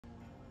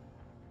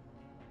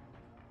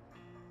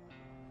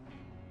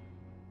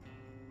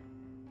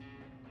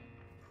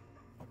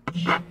So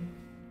you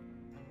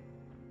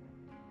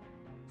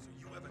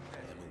have a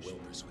Emma will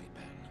persuade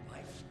Patton.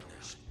 Life's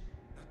bullshit.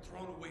 Not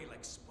thrown away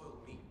like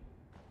spoiled meat.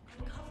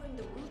 Uncovering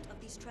the root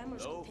of these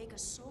tremors will take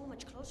us so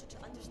much closer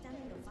to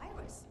understanding the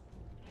virus.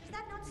 Does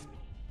that not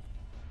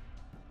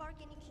spark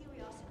any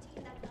curiosity?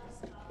 That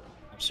does.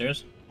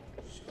 Upstairs?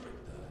 Sure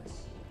it does.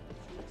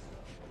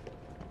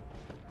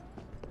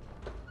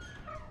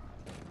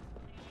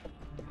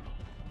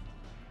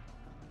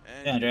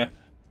 Yeah, Andrea.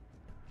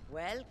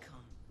 Welcome.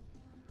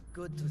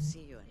 Good to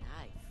see you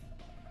alive.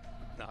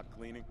 Not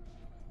cleaning?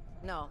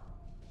 No,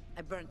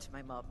 I burnt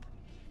my mop.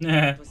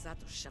 Nah. It was that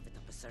to shove it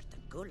up a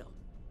certain gulo.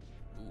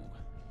 Ooh.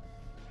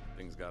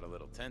 Things got a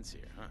little tense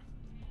here, huh?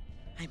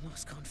 I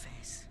must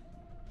confess,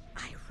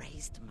 I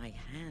raised my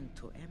hand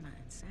to Emma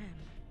and Sam.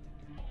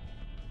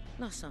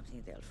 Not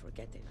something they'll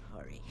forget in a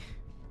hurry.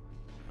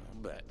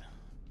 I'll bet.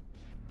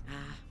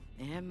 Ah,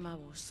 Emma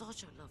was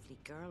such a lovely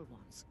girl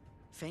once.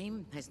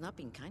 Fame has not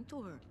been kind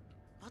to her,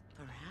 but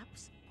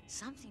perhaps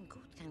something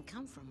good can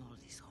come from all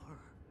this horror.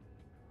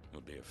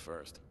 Would be a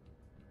first.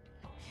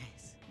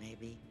 Yes,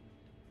 maybe.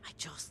 I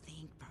just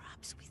think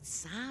perhaps with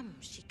Sam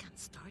she can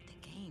start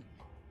again.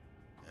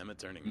 Emma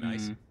turning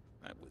nice?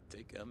 That would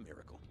take a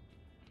miracle.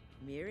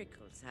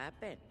 Miracles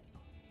happen.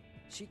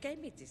 She gave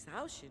me this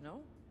house, you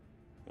know.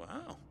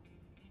 Wow.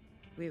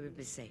 We will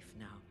be safe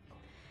now.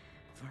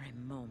 For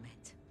a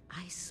moment,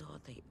 I saw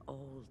the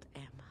old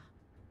Emma.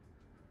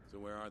 So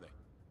where are they?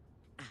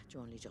 Ah, you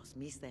only just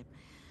missed them.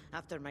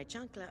 After my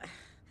chancla...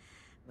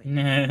 Well,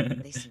 Nah.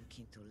 they seem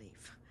keen to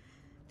leave.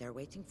 They're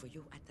waiting for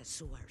you at the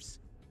sewers.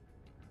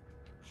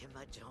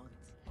 Emma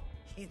Jones,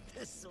 in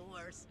the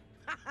sewers.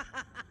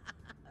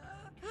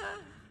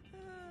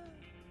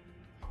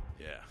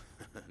 Yeah,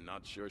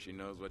 not sure she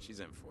knows what she's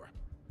in for.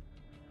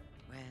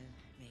 Well,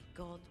 may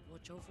God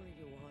watch over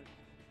you all.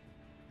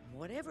 And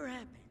whatever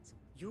happens,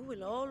 you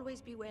will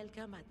always be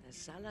welcome at the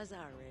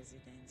Salazar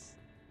residence.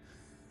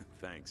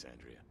 Thanks,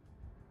 Andrea.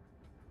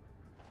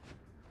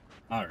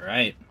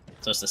 Alright.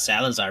 So it's the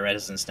Salazar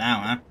residence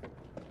now, huh?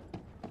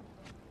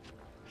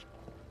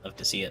 Love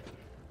to see it.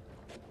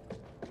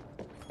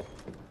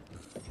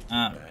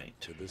 Alright.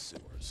 To the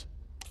sewers.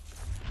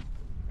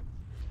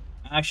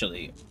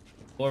 Actually,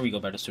 before we go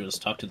back to sewers, let's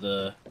talk to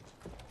the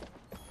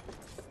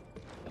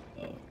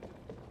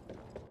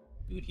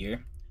dude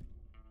here.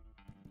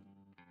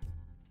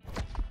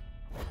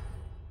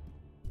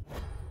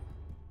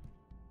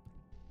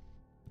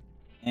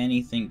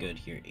 Anything good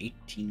here?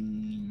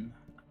 18.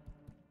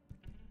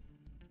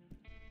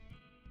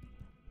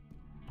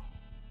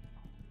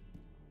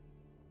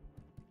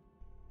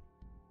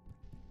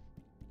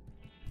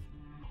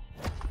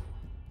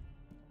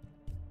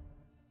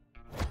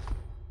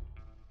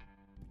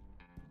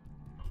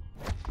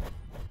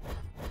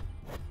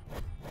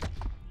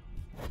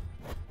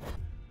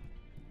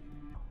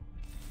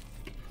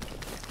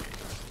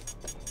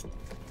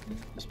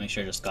 Just make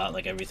sure I just got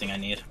like everything I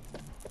need.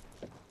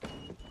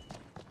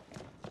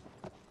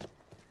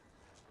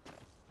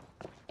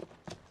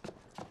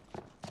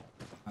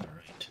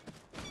 Alright.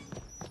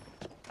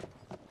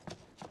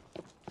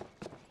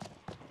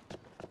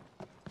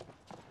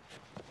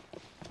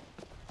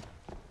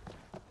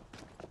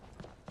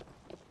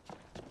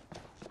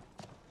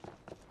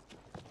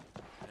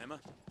 Emma?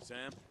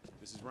 Sam?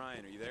 This is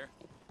Ryan. Are you there?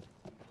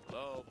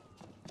 Hello?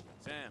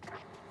 Sam?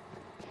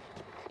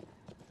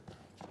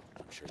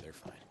 I'm sure they're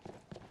fine.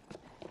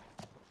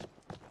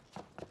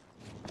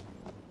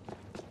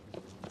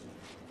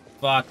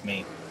 Fuck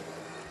me.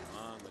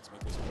 Come on, let's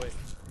make this quick.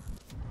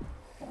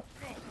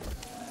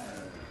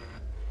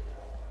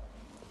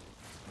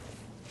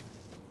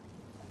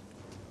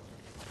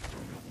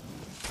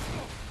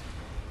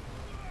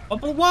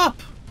 Wubble wop!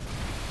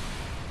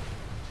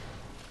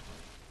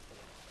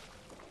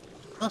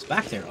 What's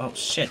back there? Oh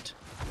shit.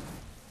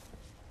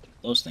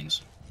 Those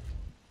things.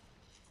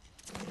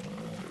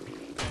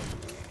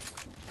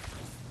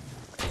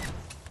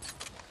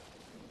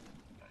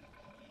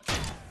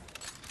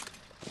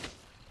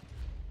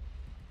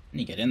 Let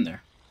me get in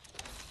there.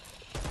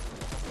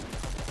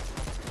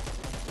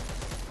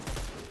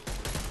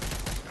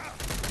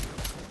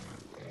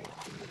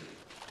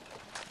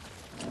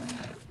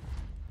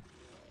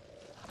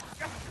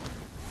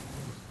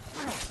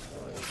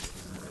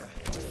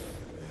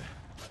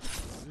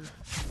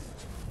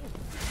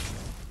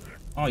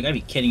 Oh, you gotta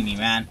be kidding me,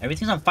 man.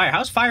 Everything's on fire.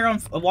 How's fire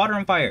on water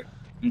on fire?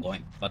 I'm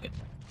going. Fuck it.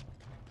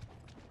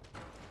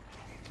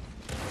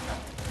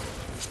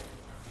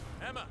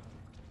 Emma!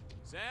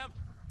 Sam?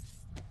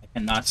 I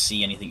cannot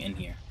see anything in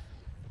here.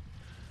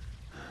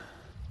 I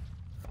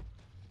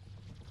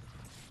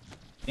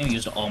think I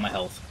used all my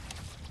health.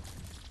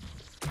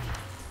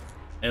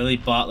 I really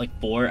bought like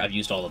 4. I've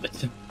used all of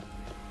it.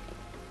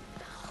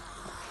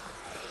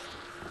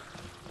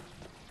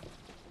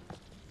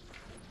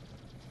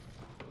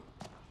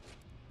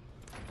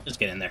 Just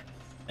get in there.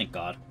 Thank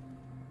God.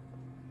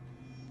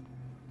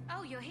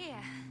 Oh, you're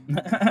here.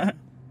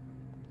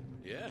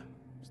 Yeah,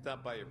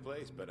 stopped by your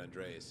place, but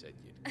Andrea said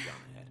you'd gone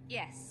ahead.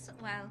 Yes,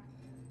 well,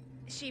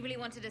 She really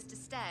wanted us to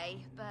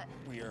stay, but...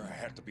 We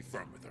had to be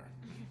firm with her.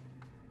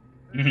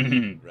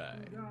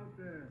 Right.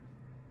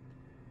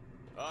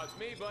 Oh, it's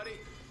me, buddy.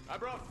 I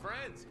brought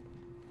friends.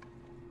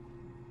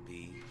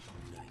 Be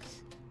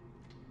nice.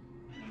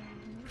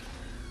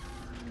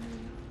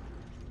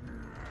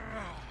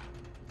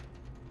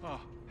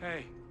 Oh,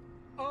 hey.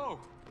 Oh!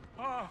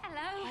 Oh!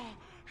 Hello? Oh,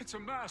 it's a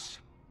mess.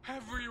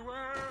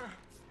 Everywhere.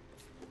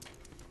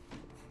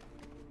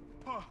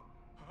 Oh!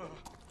 Oh!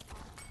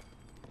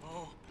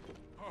 Oh!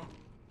 Oh!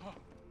 Oh!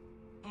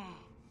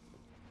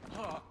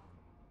 Oh!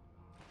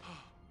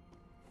 Oh!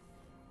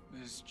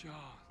 Miss John.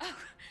 Oh,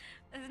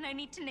 there's no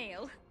need to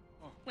kneel.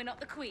 Oh. We're not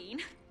the Queen.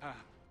 Ah,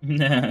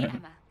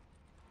 Emma.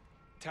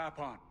 tap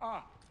on.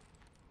 Ah!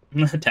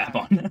 Tap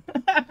on.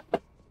 And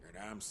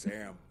I'm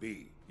Sam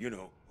B. You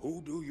know,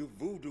 who do you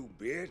voodoo,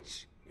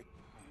 bitch?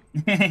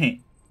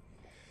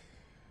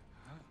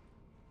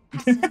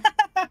 Hassan,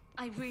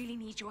 I really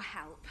need your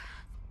help.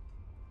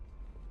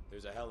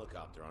 There's a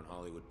helicopter on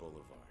Hollywood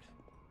Boulevard.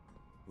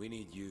 We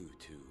need you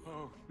to...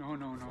 Oh,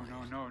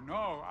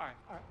 no.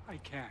 I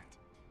can't.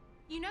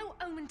 You know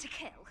Omen to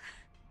Kill?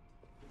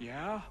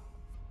 Yeah?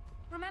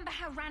 Remember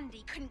how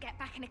Randy couldn't get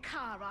back in a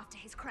car after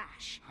his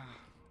crash?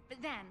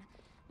 But then,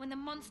 when the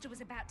monster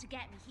was about to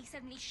get me, he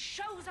suddenly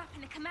shows up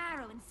in a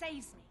Camaro and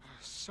saves me.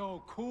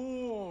 So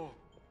cool.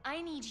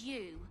 I need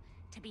you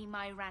to be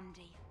my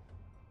Randy.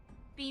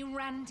 Be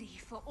Randy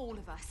for all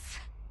of us.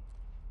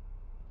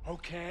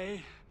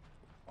 Okay.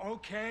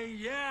 Okay,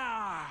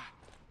 yeah.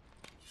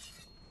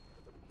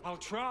 I'll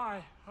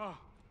try. Oh.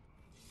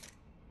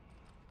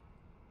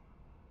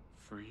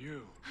 For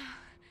you.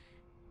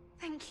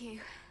 Thank you.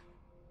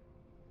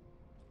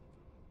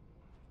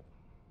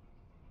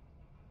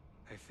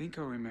 I think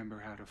I remember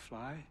how to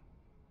fly.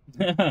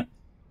 We are going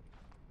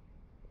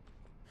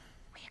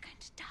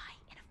to die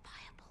in a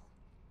fireball.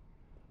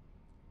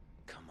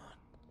 Come on,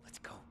 let's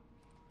go.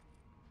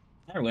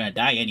 We're gonna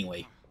die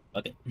anyway.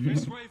 Okay.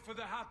 This way for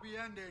the happy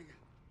ending.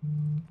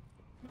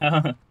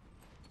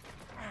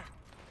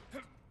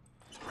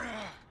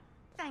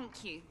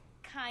 Thank you,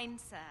 kind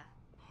sir.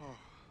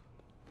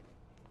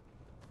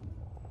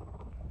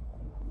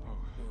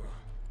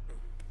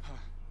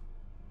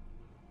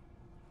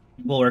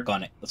 We'll work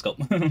on it. Let's go.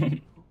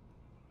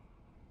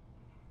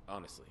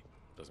 Honestly,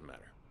 doesn't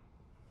matter.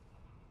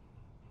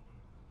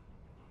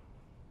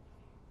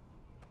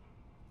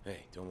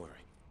 Hey, don't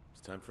worry.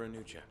 It's time for a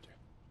new chapter.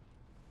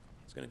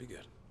 It's gonna be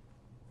good.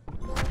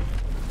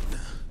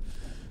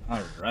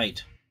 All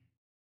right.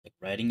 Like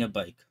riding a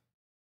bike.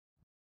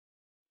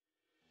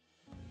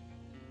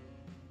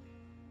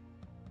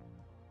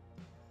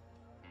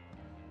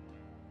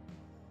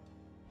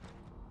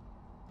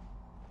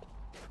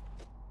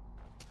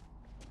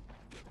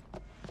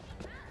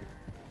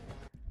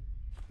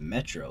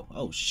 Metro.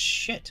 Oh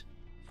shit.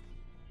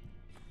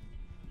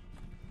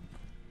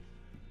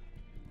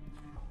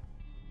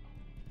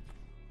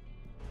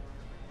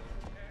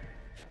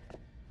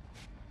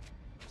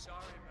 Sorry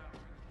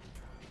about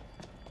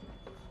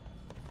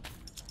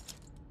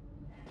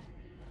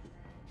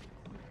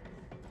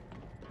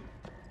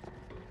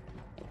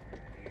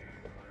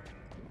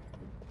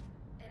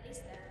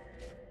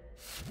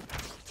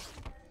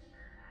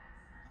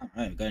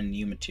Alright, got a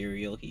new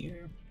material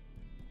here.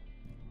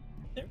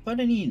 Did I put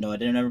any? No, I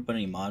didn't ever put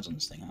any mods on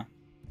this thing, huh?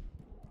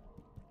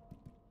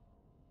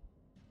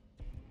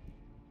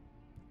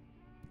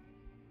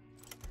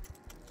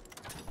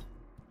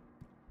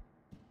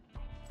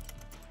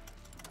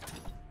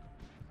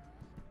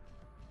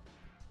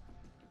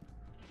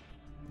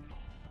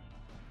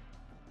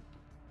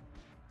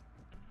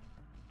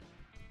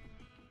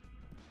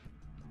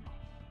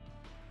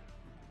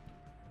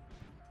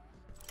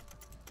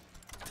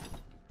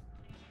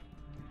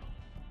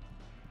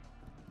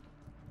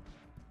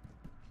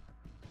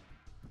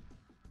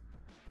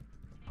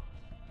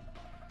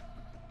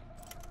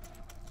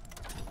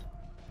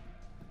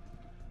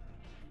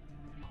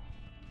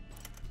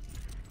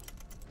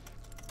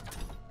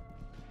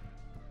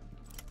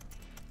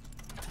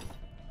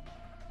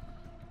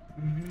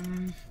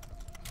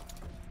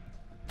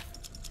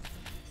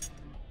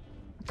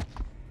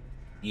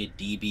 Need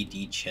a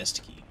DBD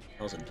chest key.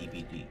 How's a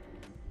DBD?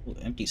 Ooh,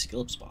 empty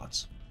skill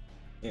spots.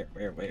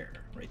 Where?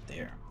 Right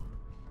there.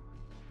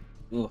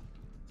 Ooh.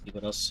 See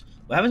what else?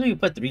 What happens when you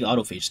put 3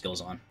 autophage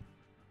skills on?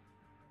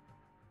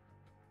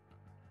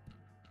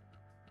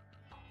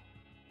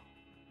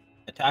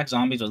 Attack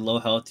zombies with low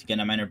health to get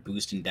a minor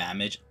boost in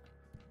damage.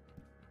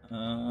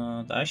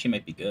 That actually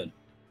might be good.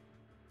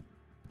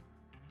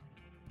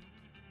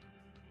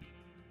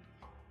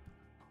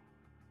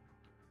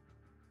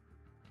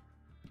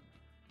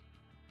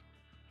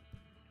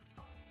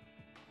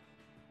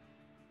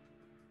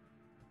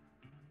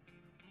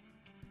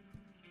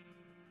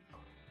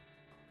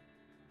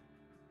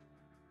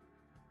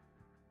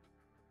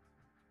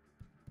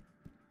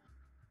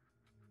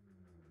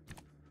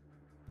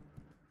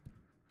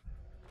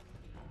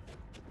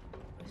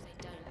 If they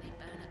don't, they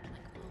burn up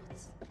like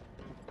moths.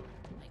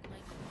 Like my...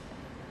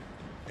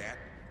 That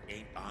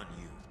ain't on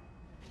you.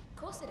 Of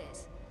course it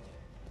is.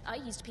 I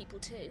used people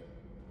too.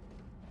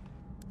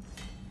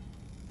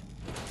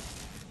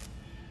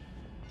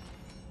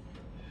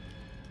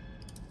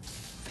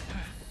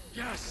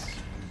 Yes!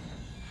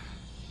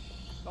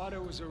 Thought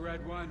it was a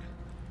red one.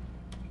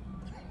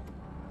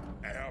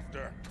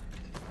 After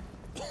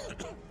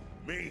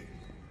me.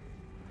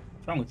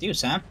 What's wrong with you,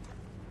 Sam?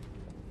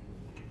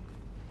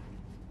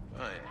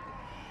 Fine.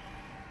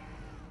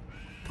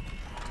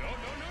 No,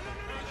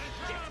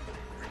 shit!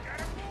 We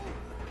gotta move!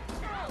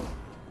 Go!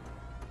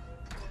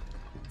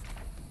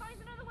 Find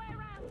another way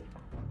around.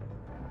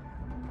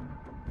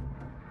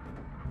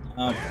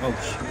 Oh,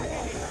 shit.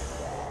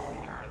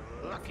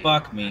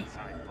 Fuck me.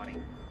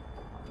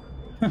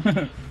 Fuck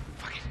it.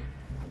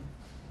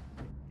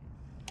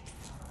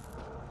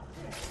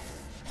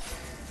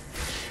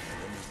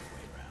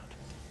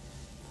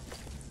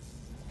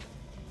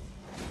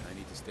 I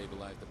need to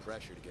stabilize the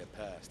pressure to get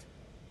past.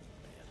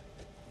 Man,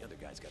 the other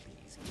guy's got the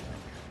easy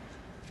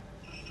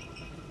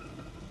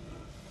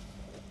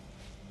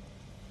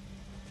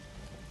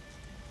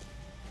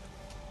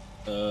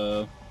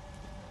job.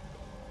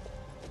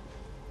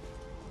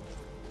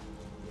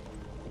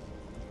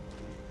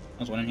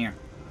 There's one in here.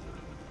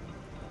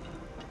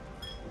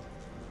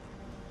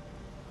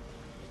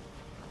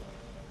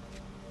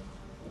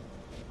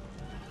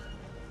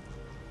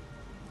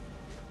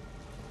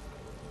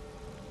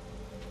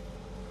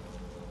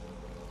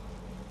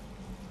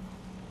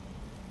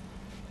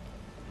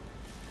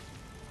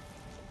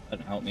 That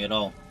didn't help me at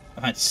all.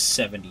 I'm at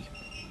 70.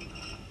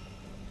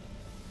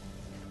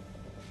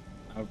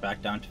 Now we're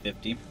back down to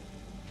 50.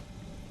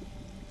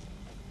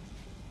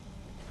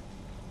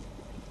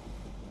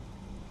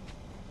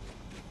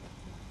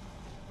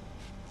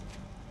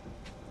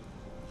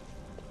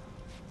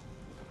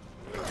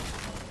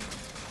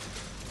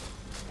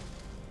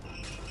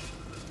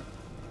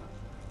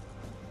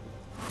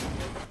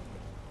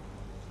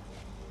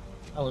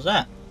 How was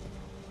that?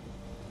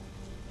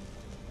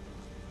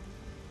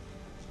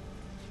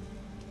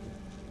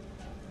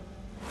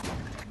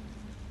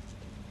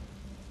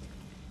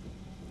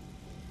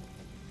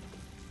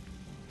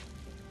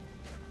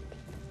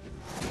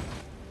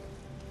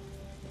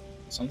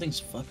 Something's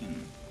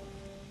fucking...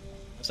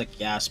 It's like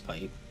gas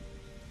pipe.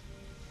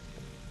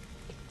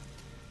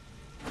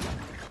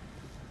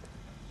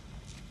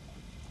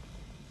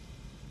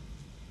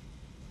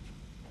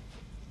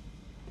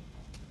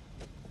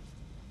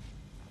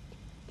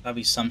 Gotta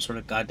be some sort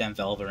of goddamn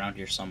valve around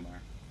here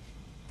somewhere.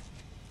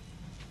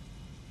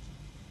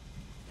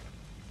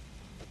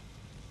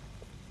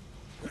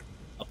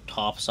 Up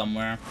top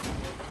somewhere.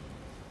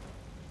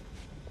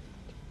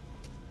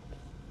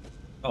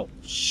 Oh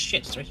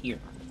shit, it's right here.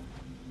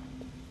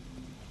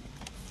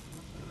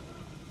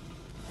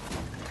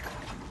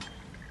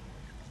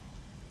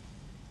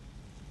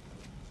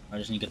 I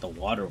just need to get the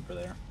water over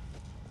there.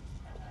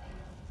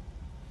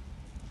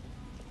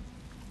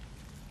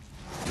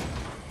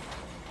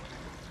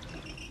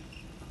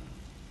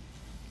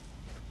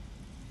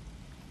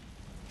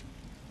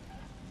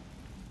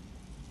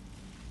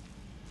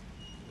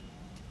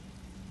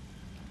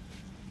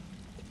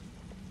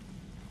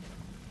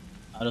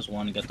 I just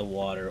want to get the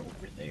water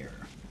over there.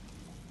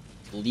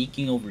 It's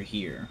leaking over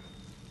here.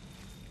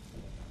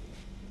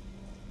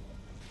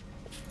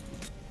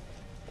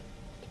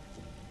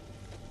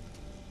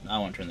 Now I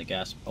want to turn the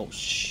gas. Oh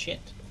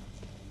shit.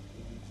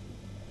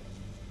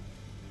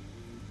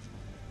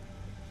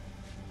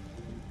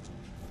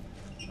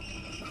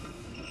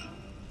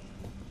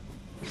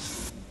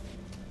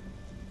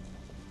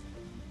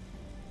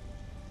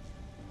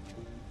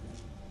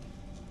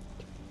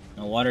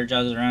 No water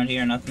jugs around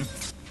here, nothing.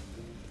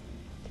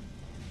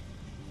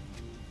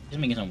 He's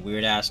making some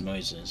weird ass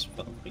noises.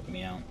 Fucking freaking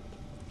me out.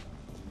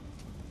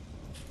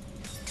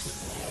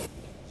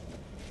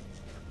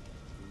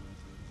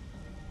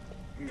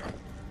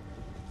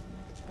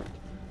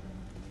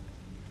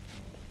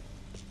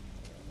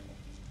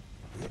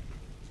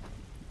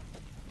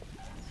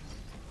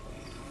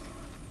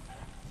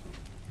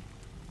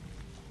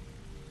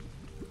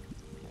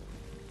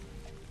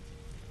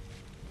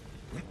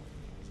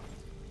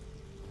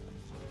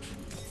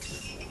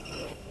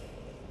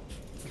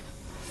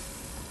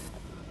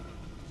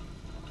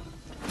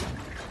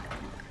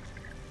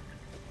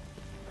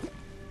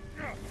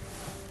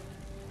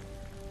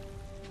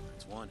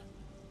 That's one.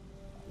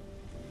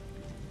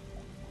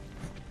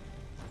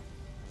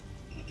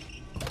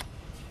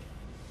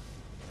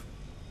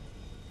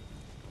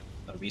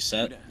 Gotta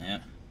reset. Yeah.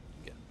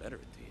 Getting better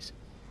at these.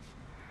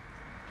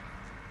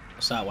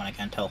 What's that one? I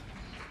can't tell.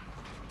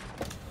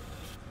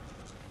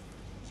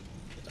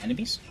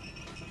 Enemies?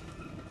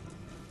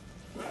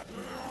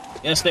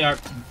 Yes, they are.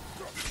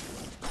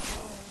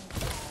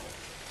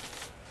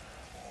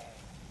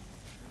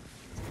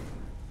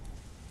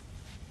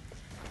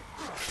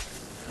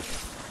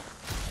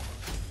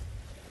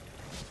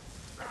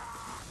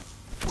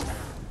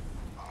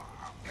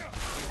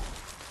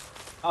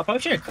 I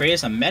probably should have created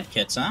some med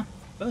kits, huh?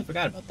 Really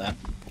forgot about that.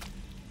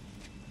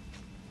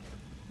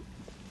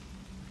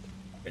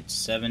 It's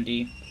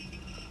 70.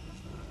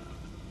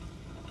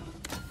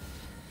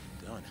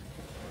 Done. Now,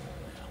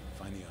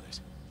 find the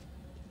others.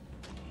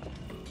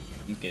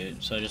 Okay,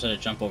 so I just had to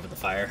jump over the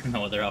fire.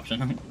 No other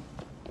option.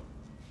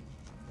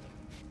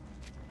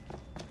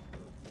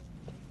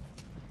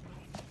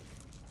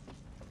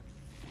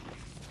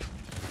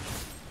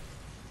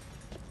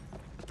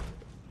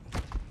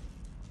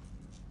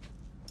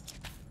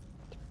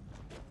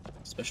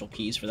 Special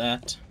keys for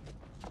that.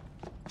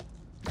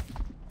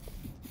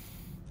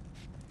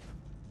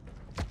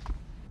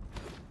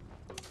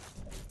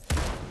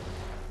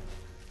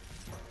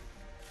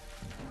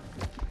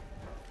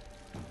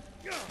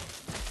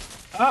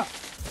 Ah!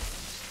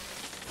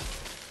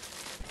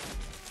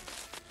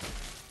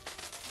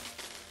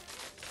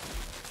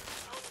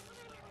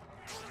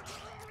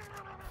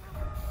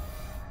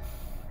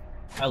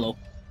 Hello.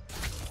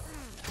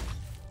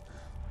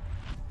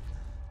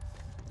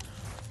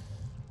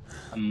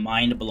 A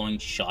mind-blowing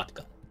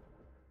shotgun.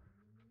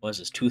 What is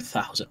this?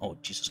 2,000. Oh,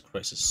 Jesus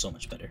Christ, this is so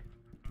much better.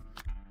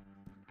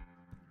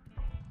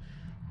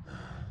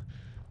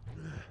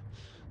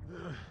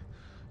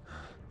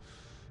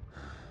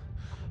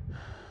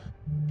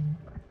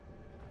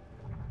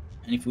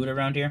 Any food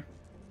around here?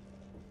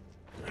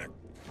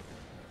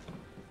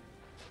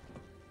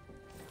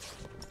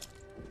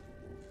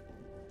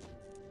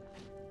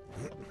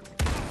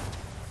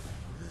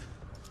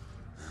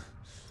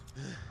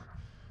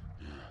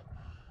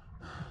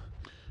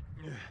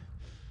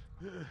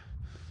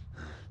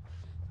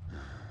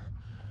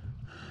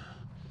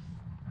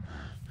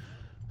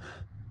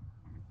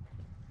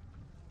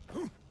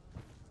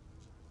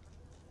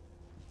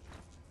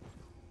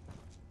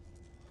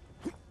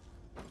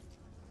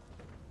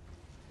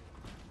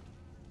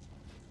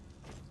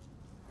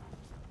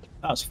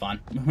 That was fun.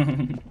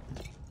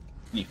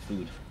 Need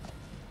food.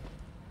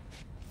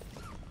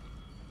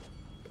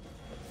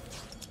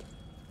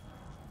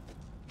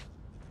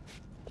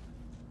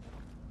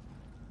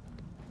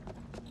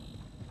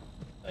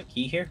 A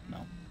key here?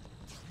 No.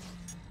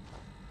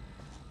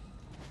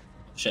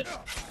 Shit.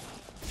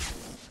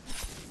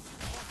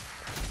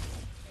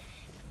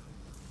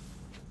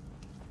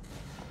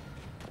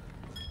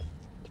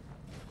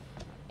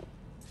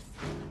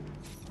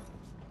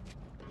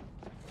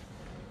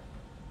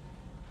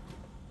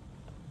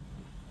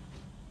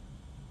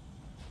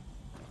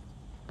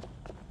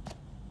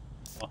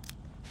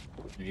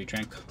 Energy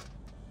drink.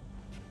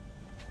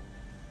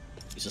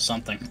 Piece of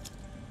something.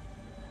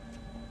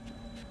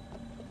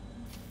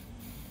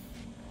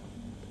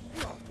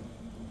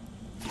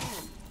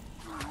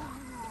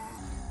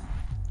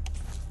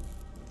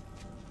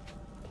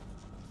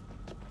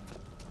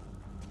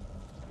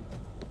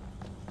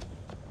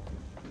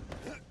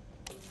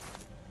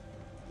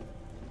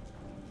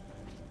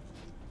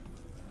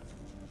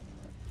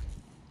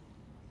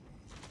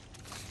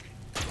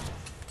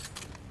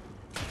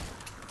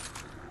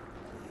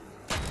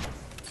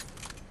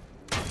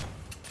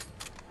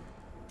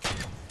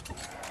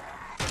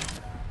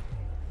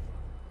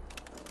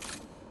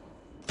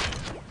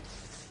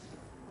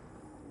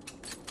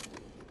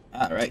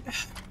 Alright.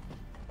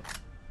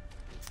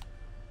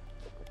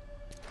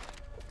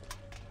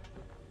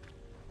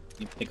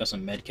 You pick up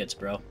some med kits,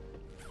 bro.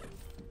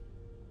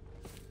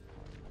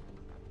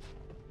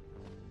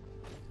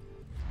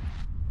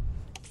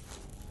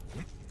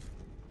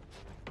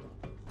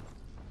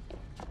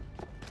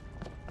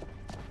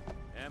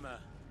 Emma.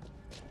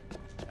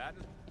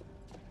 Patton?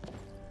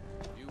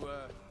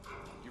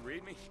 You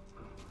read me?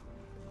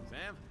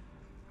 Sam?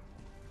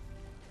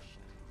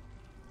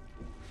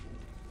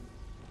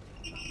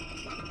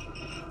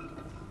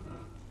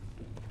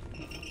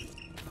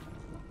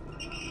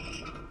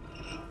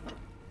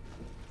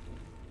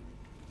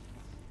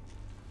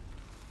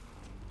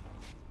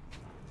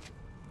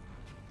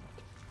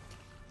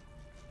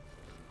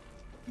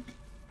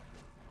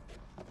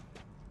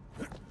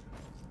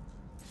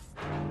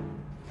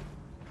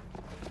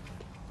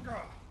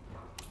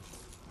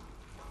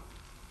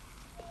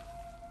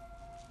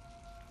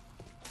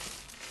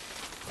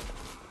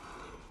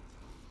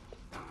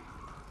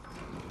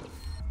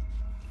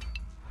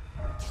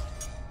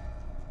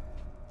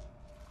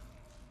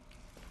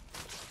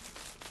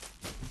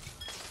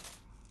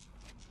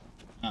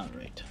 All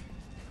right.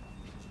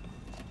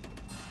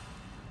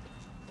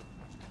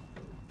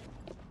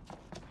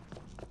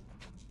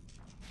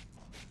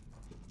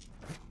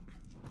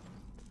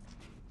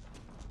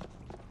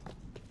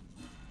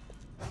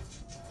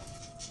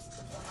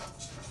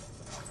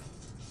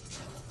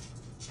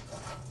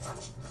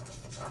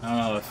 I don't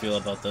know how I feel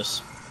about this.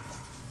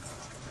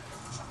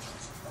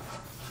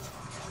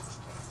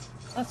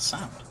 What's that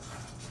sound?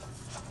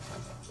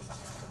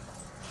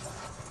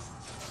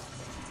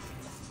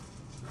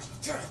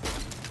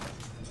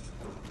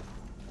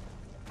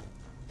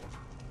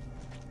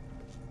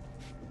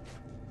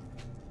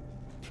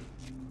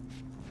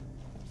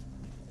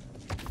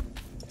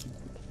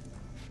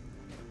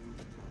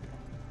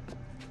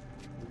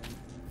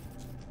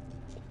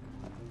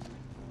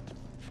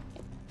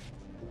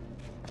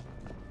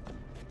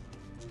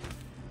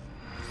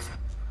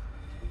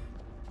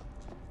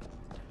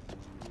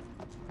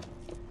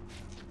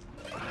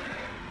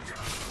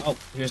 Oh,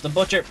 here's the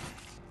butcher.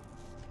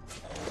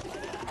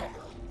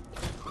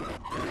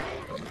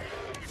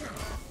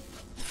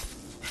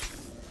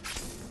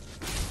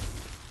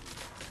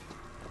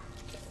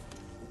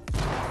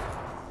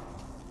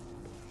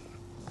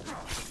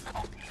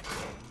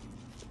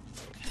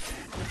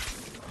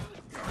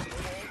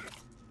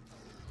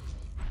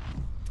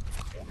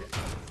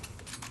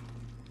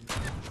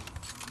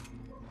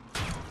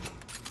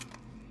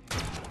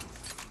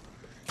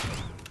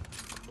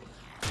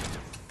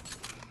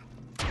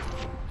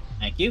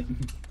 cute.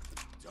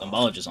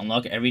 Zombologists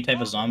unlock every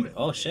type of zombie.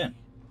 Oh shit.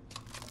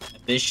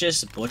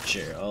 Vicious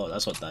Butcher. Oh,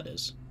 that's what that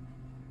is.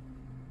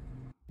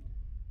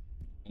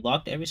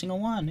 Unlocked every single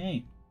one.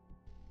 Hey.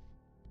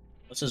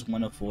 What's this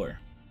 104?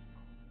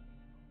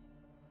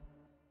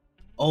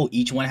 Oh,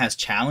 each one has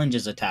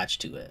challenges attached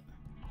to it.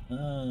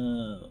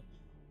 Oh.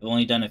 I've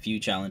only done a few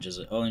challenges.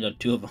 I've only done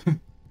 2 of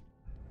them.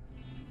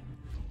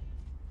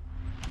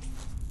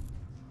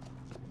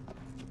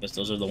 Guess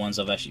those are the ones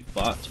I've actually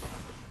fought.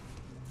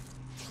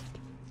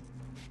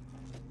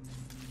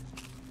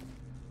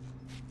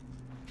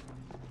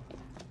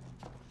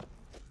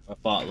 I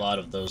fought a lot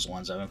of those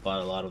ones. I haven't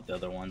fought a lot of the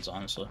other ones,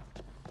 honestly.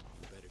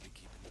 You better be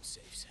keeping them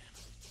safe, Sam.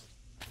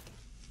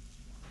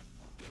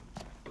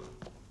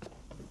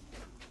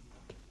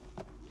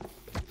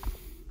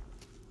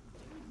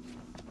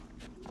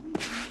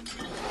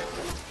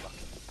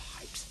 Fucking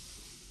pipes.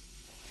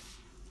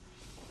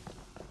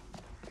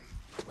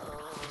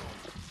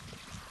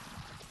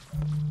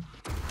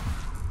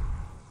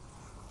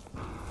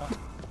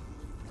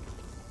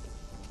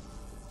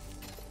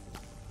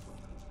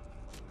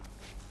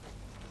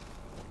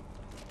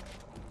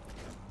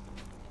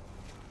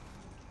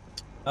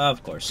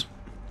 Of course.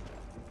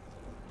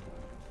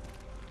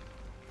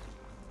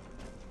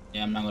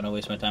 Yeah, I'm not gonna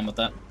waste my time with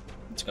that.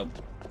 Let's go.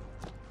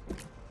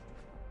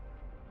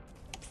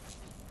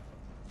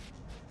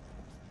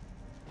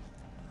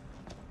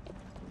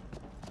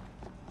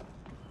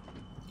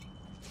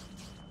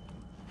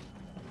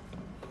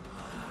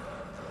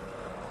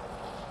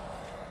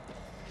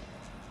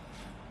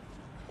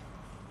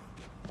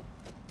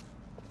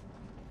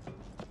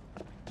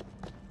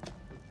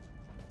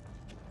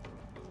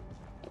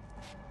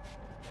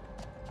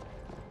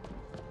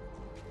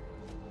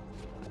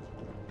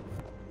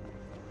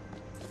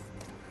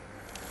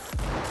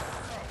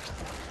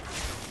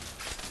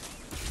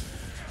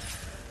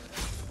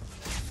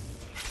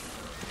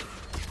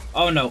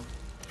 Oh no.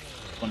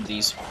 One of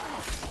these.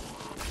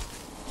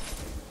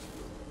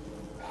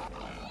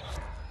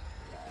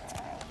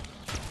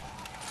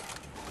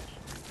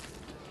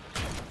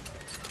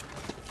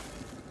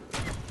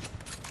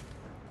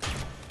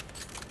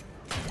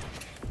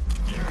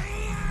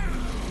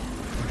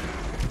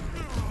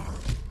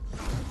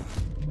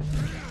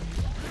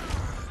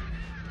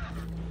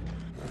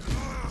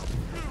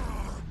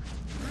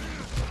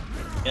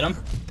 Get him.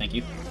 Thank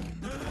you.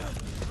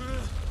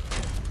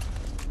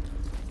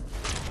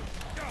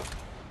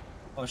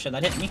 Oh shit,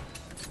 that hit me.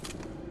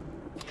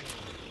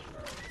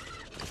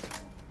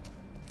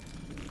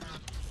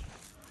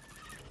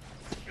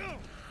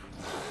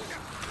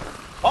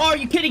 Oh, are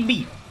you kidding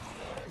me?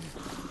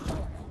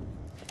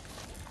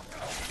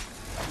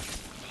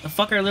 The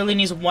fucker literally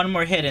needs one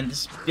more hit and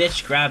this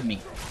bitch grabbed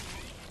me.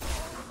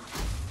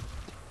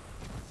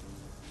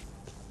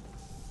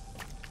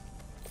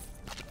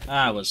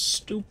 That was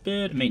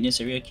stupid.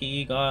 Maintenance area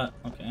key got.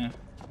 Okay.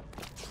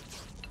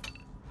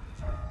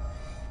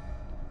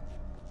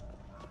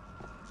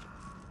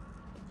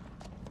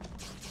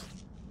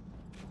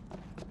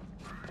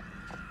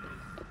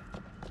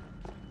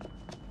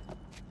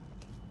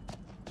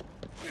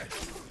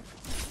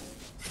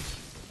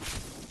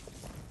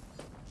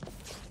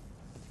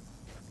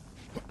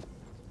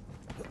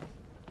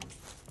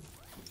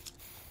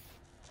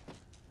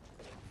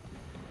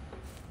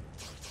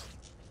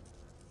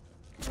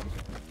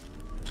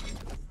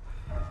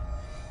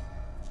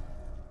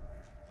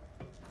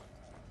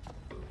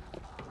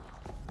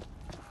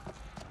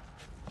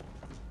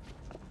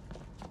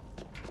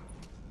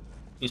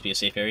 Please be a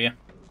safe area.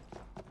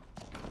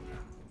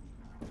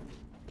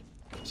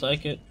 Looks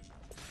like it.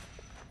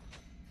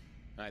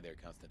 Hi there,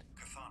 Constant.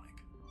 Chthonic.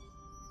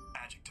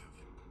 Adjective.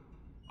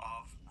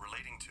 Of,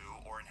 relating to,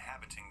 or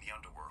inhabiting the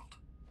underworld.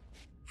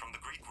 From the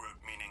Greek root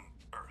meaning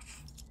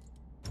earth.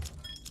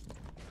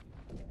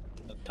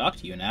 I'll talk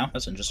to you now.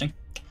 That's interesting.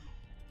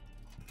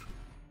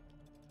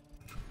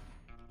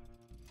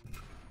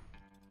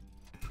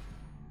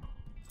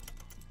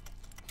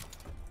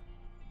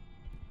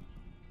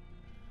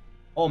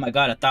 Oh my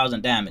god,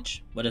 1,000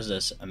 damage. What is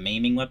this? A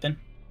maiming weapon?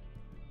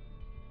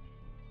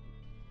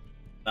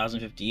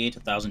 1,058,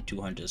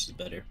 1,200. This is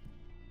better.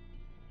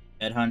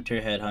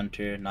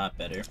 Headhunter, not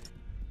better.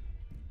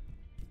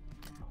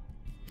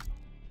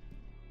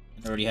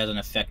 It already has an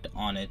effect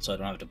on it, so I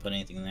don't have to put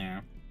anything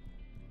there.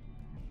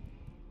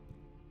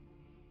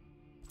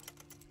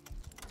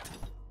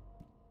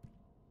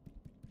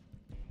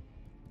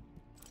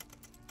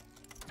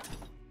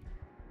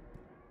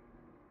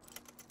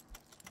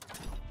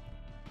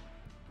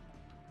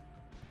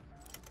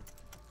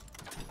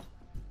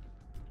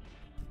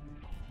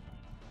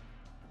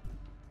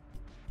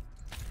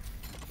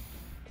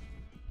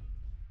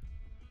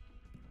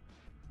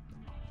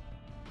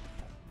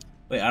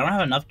 Wait, I don't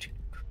have enough to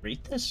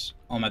create this?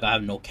 Oh my god, I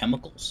have no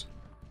chemicals.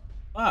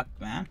 Fuck,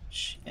 man.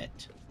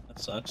 Shit. That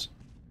sucks.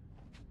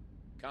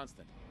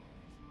 Constant.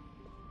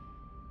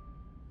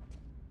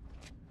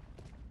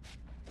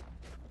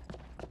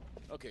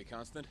 Okay,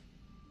 Constant.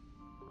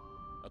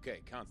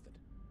 Okay, Constant.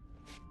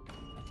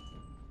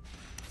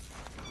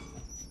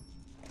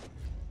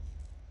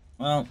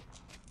 Well,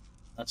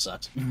 that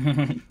sucks.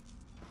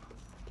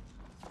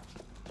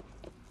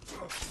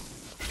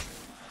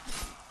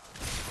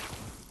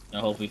 I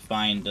hope we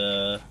find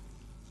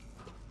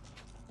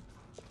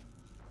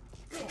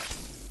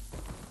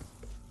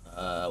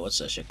what's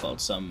that shit called?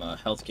 Some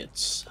health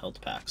kits, health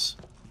packs.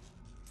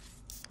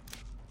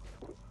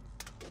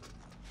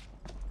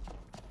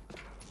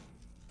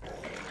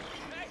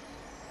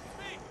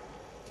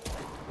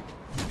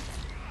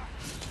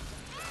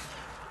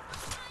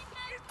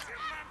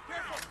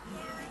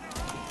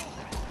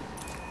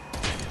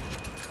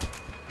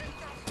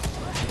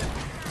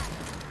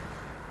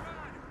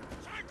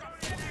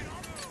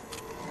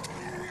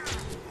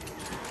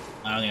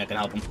 I don't think I can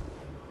help him.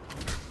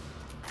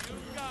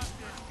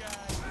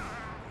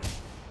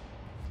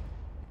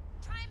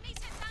 Try and meet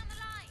him down the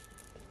line.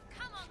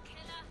 Come on,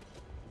 killer.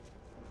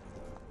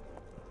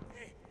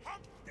 Hey,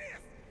 hump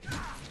this!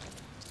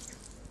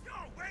 Yo,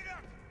 wait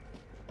up!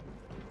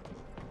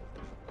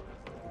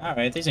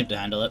 Alright, they seem to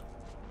handle it.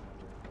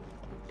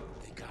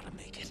 They gotta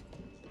make it.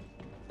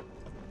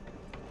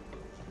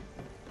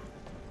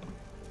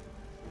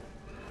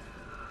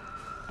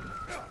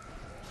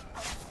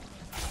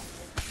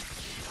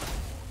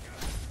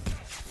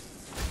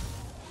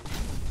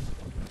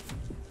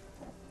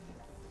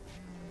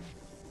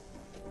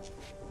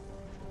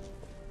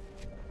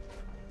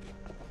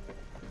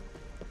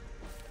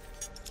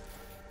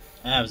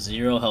 I have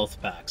 0 health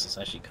packs. It's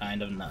actually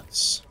kind of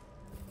nuts.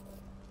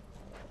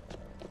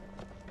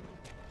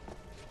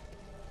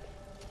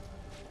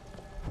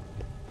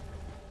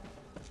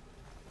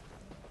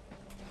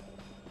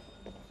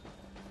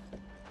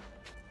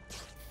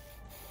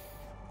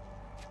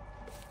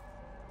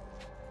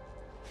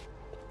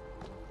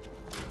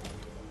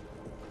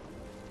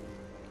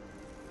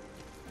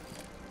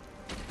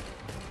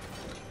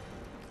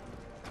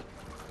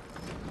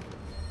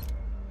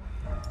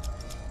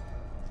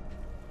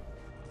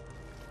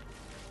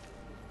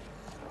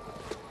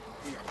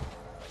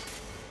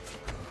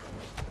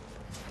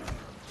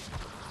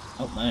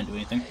 Oh, I didn't do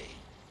anything.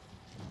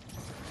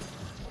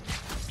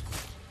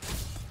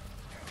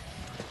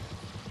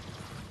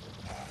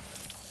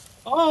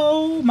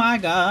 Oh my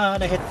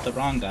god, I hit the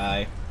wrong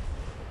guy.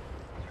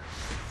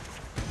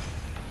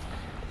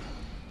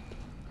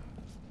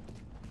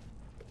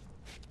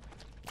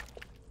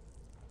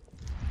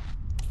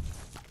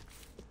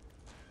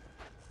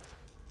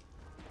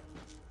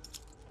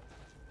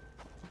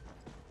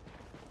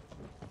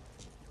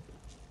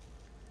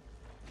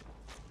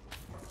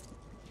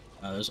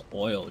 There's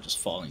oil just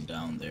falling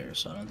down there,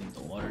 so I don't think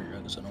the water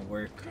jug is gonna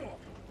work.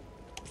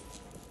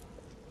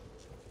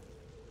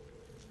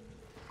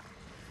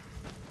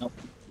 Nope.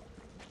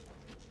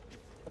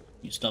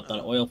 You stopped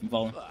that oil from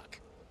falling. Fuck.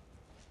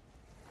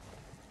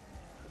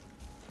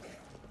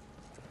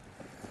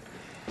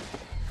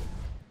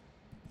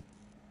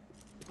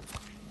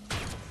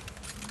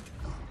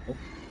 Oh.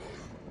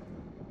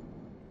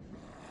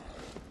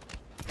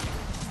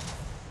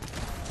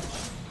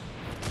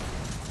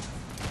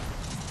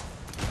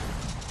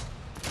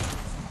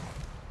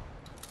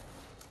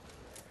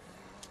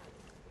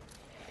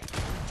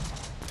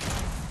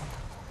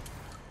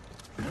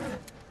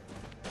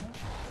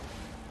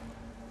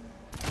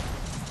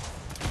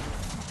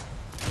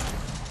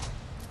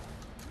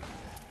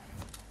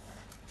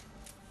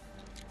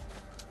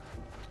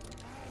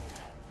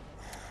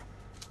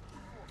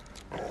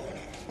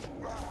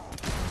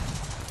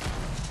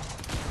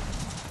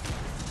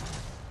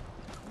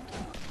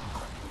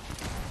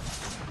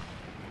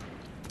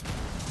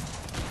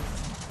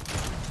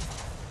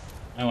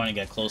 I want to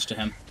get close to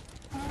him.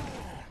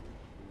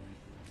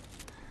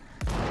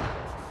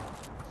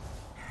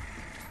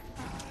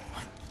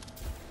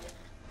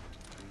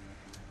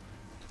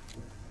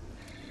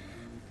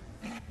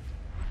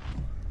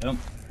 Nope.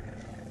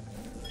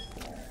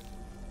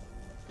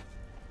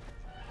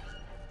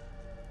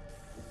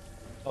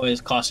 Oh,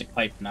 it's caustic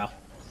pipe now.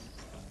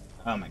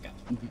 Oh my god.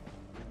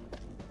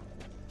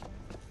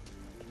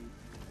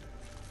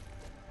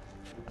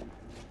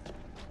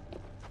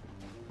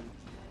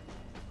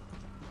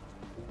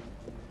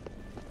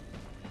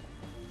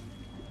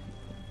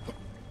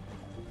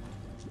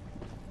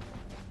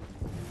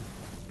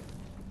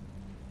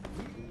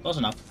 Close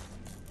enough.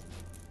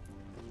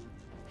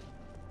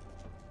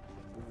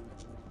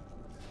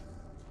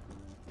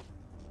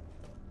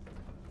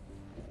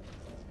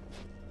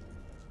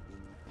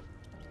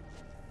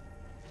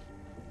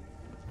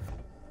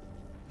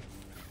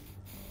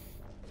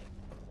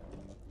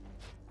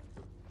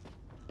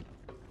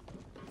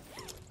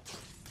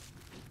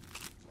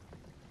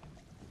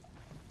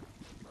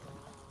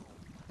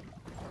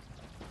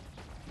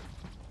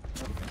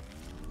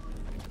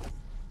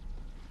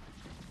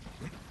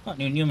 Oh,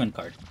 new Newman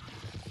card.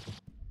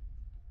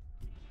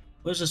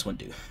 What does this one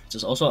do? Is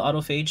this also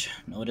autophage?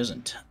 No, it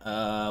isn't.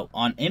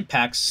 On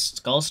impact,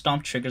 Skull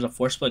Stomp triggers a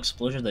forceful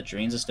explosion that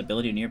drains the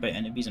stability of nearby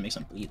enemies and makes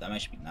them bleed. That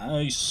might be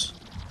nice.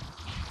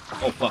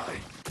 Oh, fuck.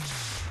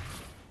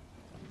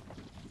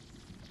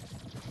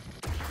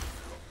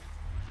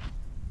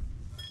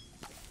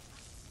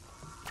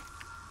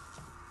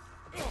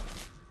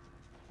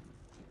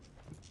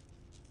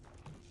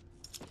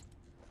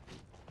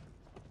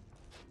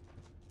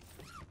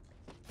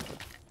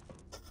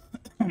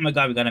 Oh my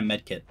god, we got a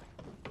med kit.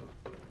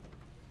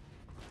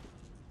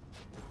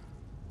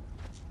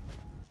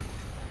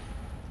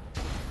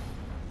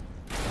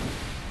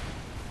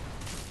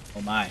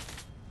 Oh my.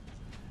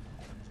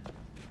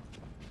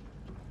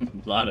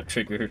 A lot of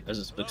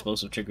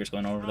explosive triggers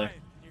going on over there.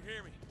 You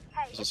hear me?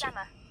 Hey, This it's is-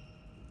 Emma.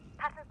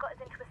 Patton's got us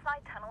into a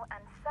side tunnel,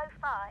 and so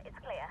far, it's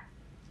clear.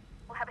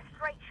 We'll have a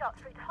straight shot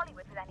through to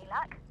Hollywood with any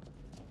luck.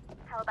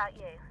 How about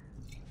you?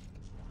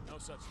 No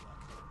such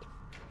luck.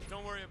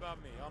 Don't worry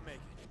about me. I'll make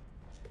it.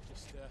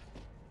 Just,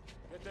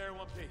 get there in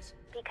one piece.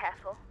 Be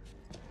careful.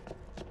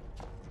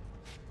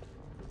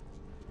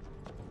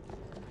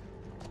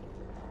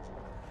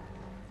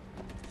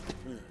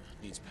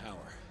 Needs power.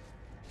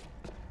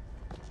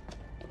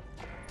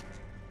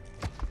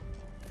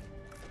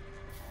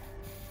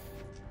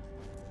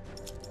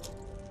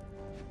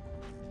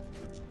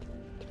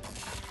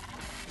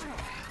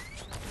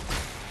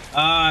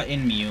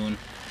 Immune.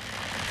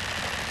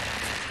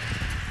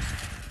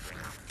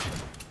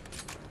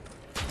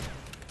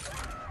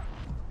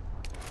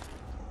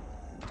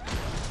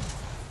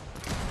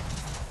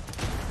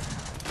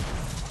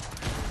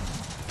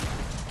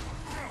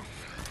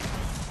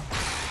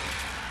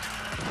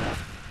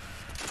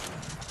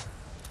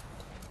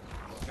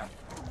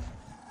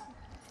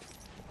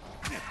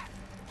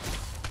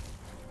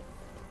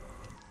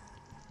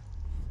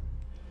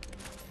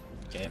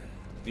 Okay,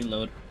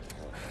 reload.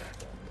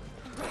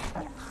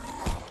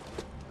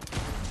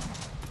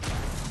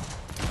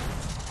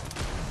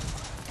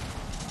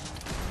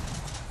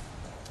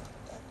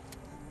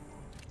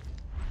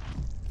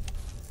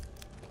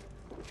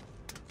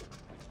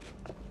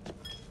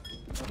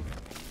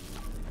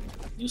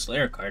 New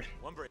Slayer card.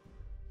 One break.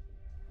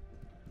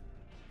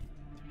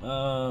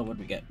 What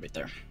do we get right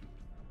there?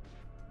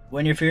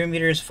 When your fury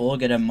meter is full,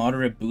 get a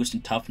moderate boost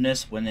in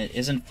toughness. When it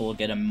isn't full,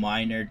 get a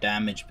minor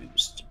damage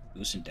boost.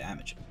 Boost in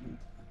damage. Ooh.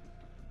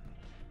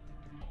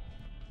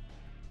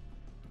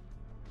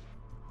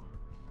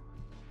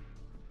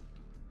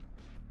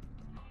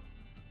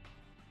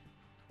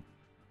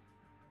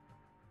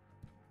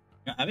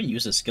 I haven't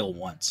used this skill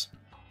once.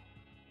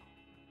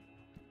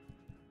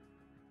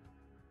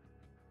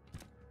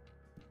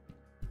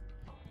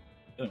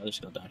 Got another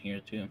skill down here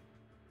too.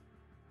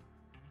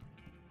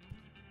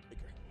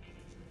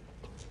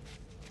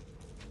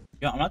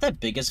 Yeah, I'm not the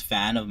biggest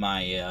fan of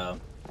my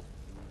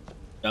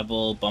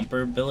double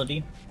bumper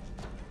ability.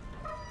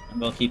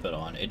 And I'll keep it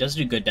on. It does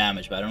do good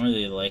damage, but I don't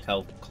really like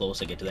how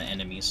close I get to the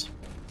enemies.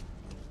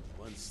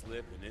 One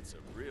slip and it's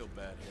a real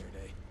bad hair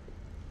day.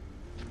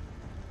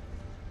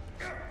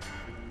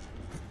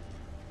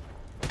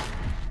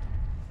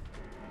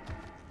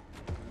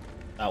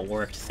 That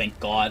worked, thank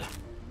God.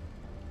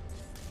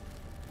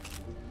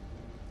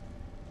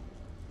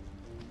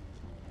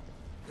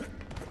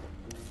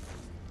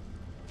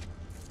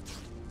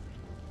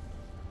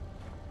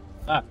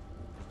 Ah,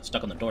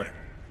 stuck on the door.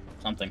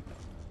 Something.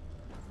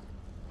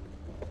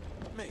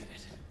 Made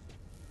it.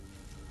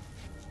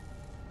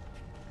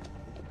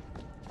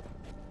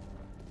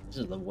 This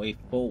is the way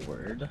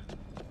forward.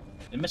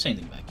 Didn't miss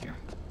anything back here.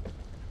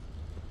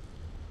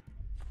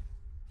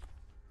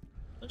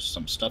 There's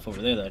some stuff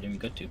over there that I didn't even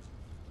get to.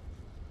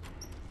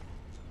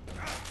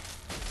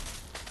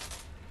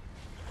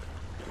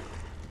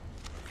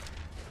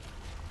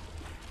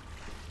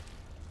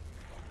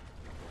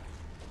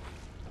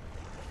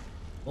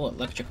 Oh,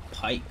 electric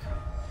pike.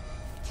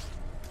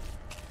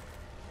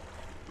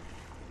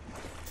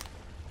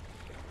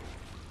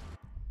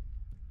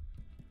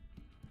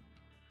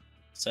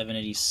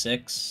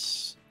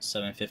 $786,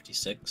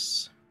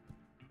 $756.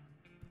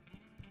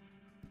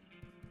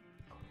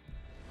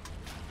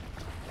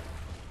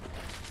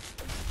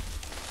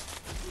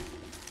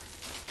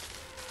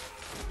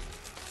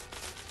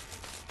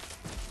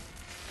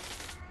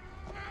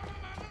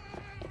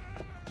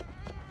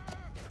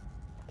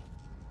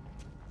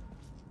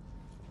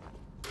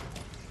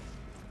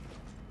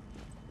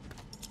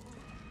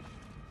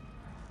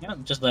 Yeah,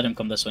 just let him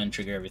come this way and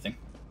trigger everything.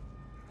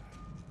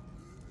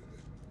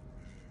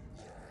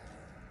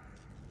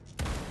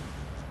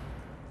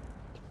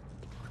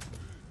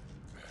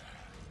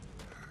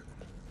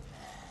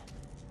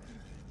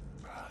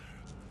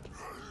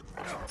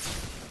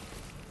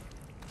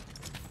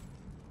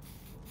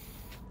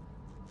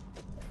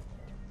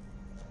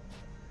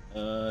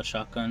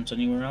 Shotguns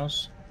anywhere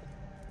else?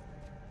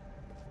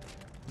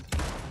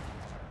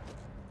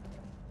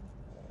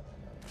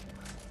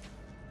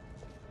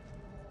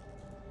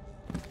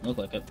 Look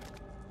like it.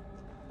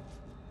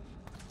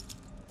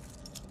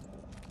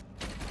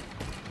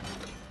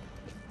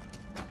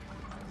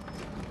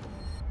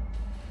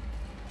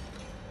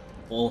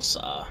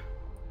 Bolsa.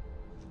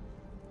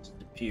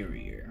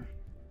 Superior.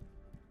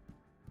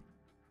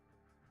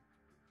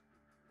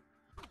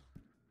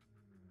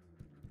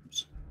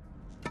 Oops.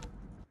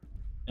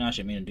 I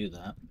actually mean to do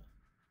that.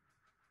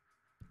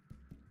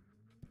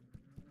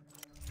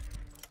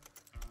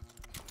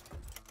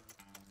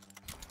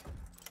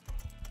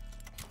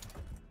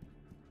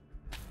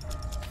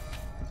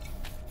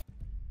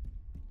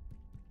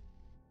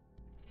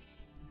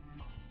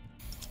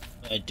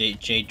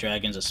 Jade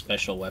Dragon's a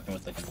special weapon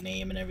with like a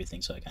name and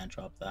everything, so I can't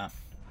drop that.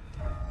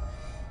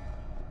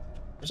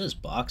 Where's this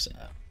box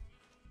at?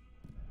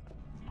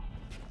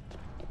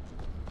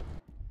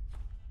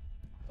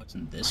 What's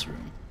in this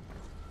room?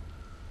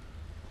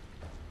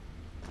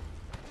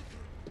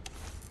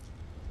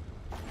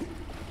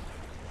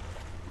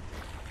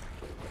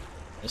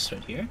 This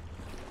right here?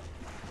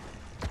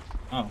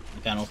 Oh, I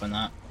can't open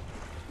that.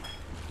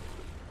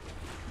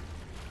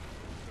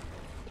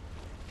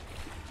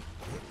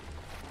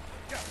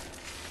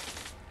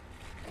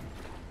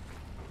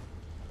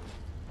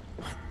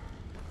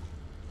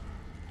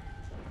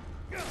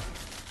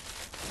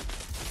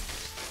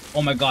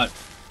 Oh my god.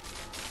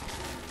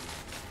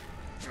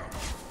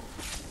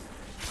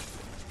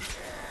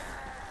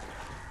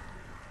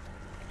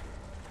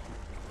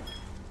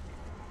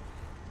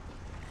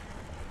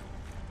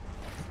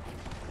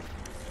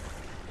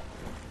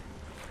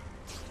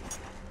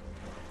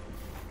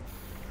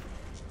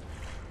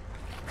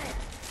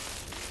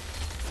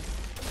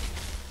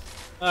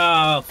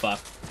 Oh, fuck.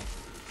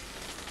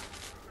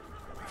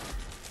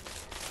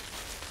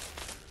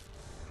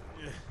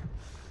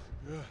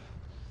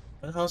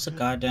 Where the hell's the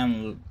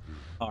goddamn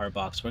power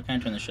box? Where can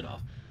I turn this shit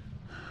off?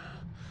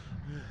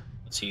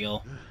 Let's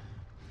heal.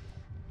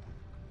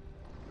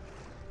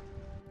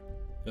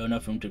 Got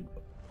enough room to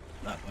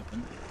that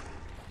weapon.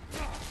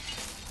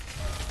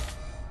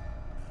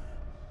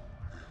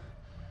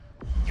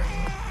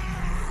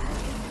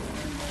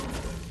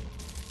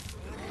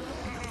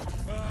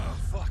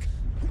 Fuck.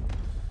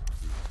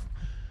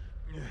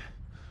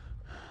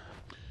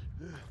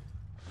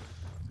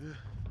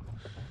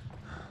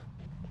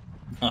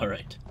 All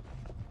right.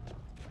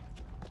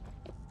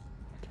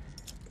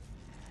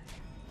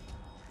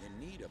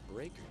 You need a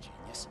breaker,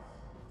 genius.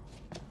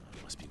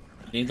 Must be one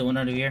around. Leave the one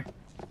out of here.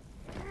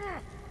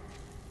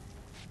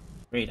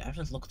 Great, I have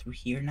to look through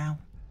here now.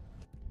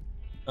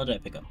 What did I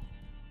pick up?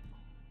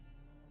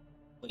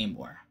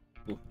 Claymore.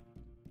 Ooh.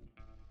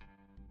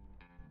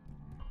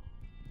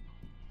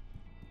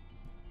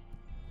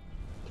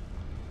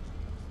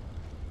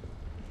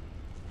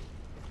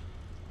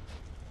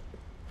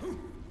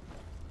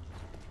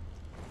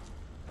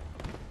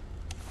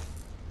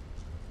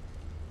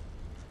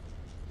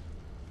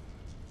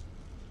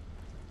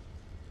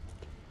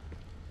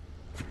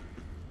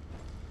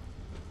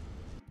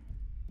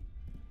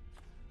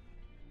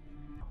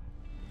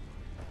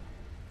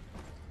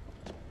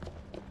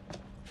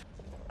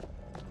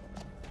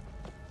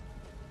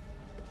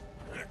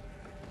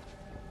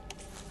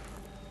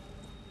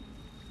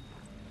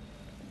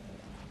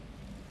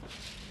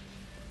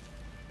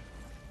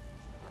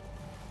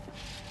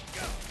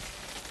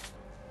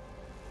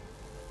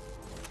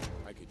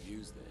 I could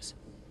use this.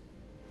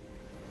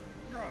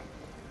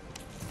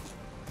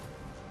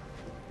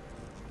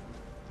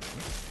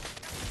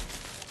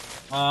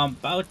 I'm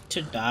about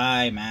to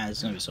die, man. This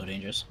is gonna be so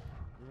dangerous.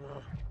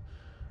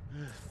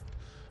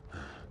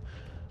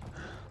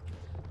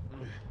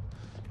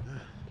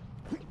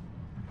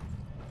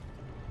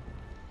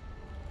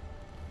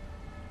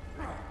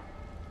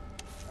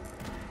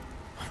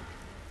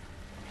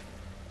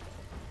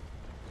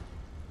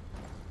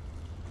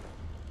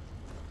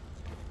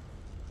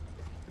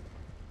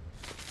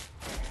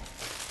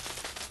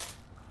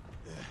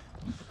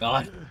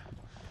 God,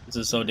 this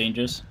is so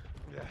dangerous.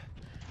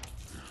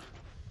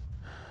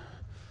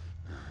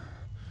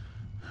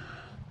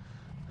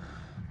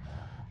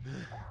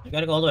 You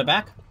gotta go all the way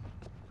back?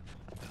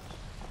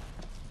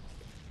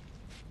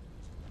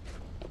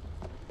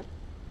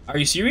 Are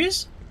you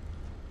serious?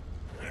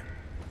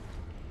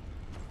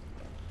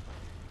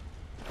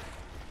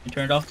 You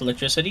turned off the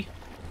electricity?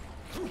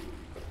 You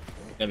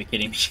gotta be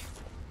kidding me.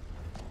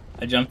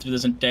 I jumped through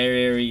this entire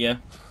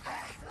area.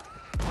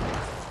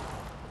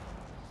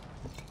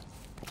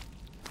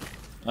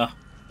 Oh,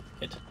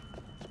 good.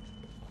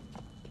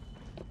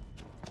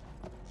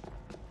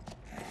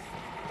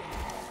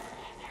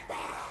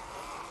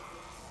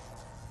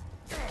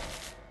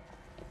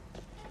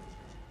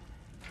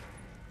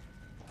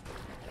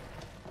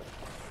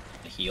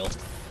 Heal.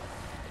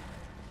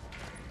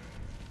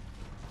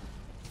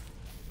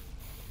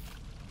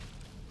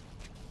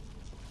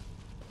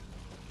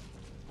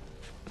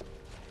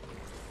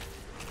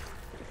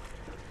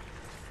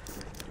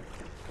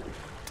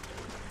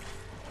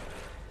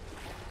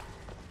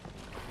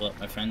 Pull up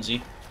my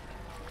frenzy.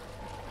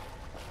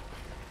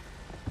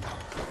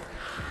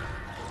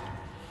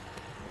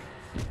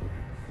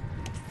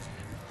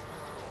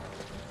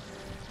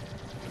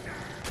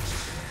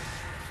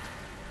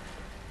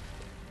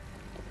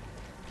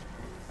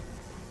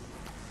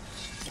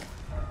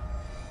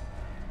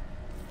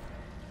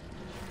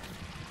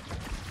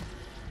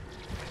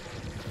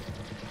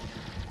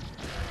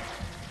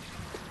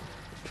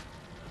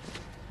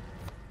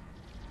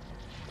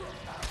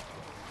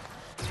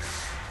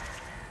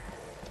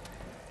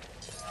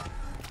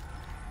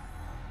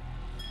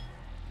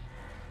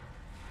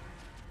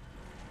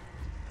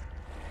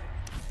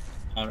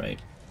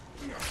 Alright.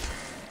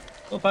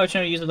 Well, probably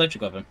trying to use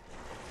electric weapon.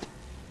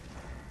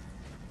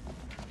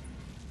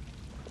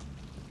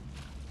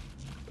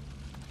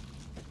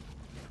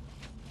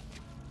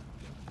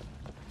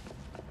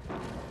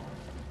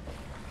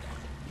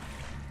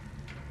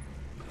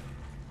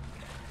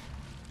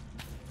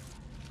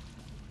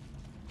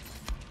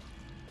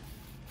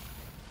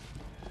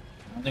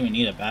 don't think we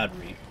need a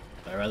battery,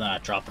 but I'd rather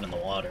not drop it in the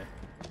water.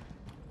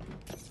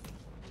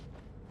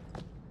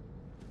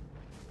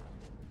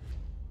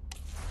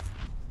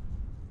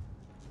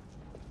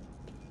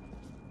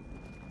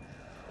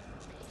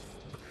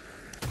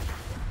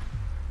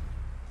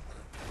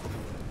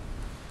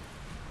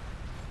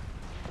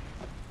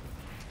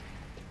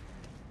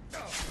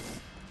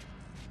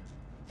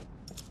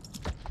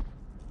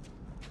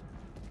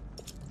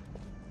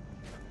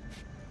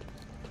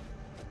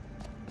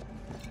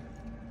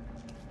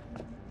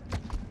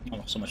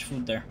 Oh, so much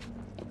food there.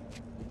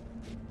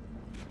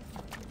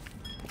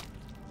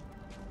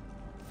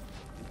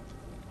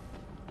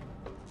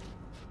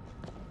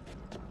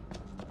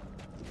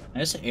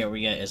 This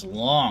area is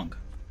long.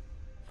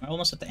 Am I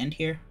almost at the end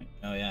here?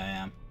 Oh yeah, I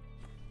am.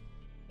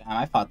 Damn,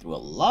 I fought through a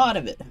lot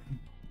of it.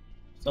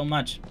 So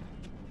much.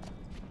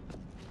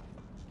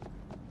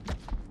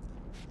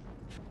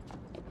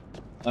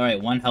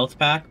 Alright, 1 health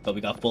pack, but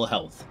we got full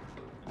health.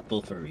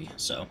 Full furry,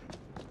 so.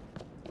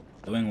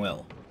 Doing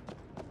well.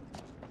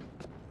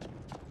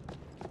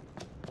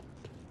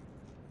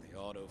 The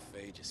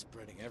autophage is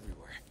spreading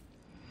everywhere.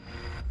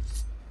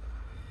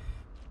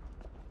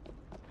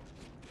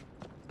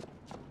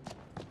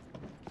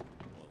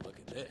 Well, look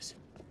at this.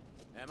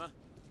 Emma,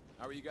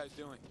 how are you guys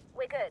doing?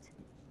 We're good.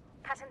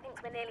 Patton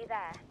thinks we're nearly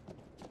there.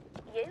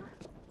 You?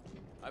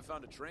 I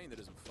found a train that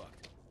isn't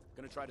fucked.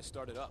 Gonna try to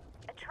start it up.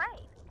 A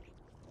train?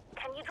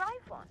 Can you drive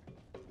one?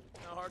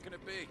 How hard can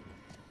it be?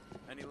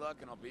 Any luck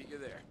and I'll beat you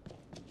there.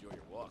 Enjoy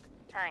your walk.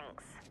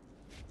 Thanks.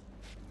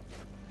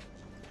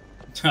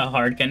 How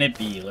hard can it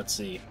be? Let's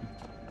see.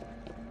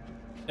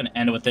 Gonna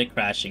end with it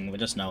crashing, we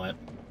just know it.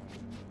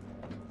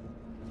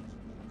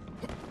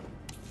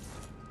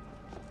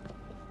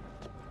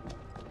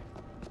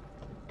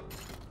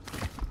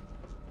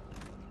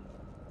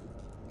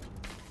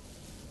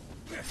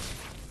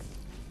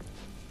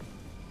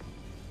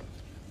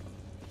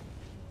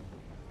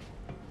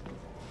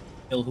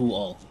 Kill who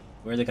all?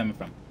 Where are they coming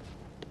from?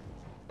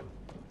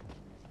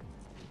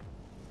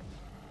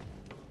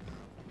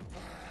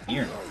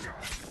 Here.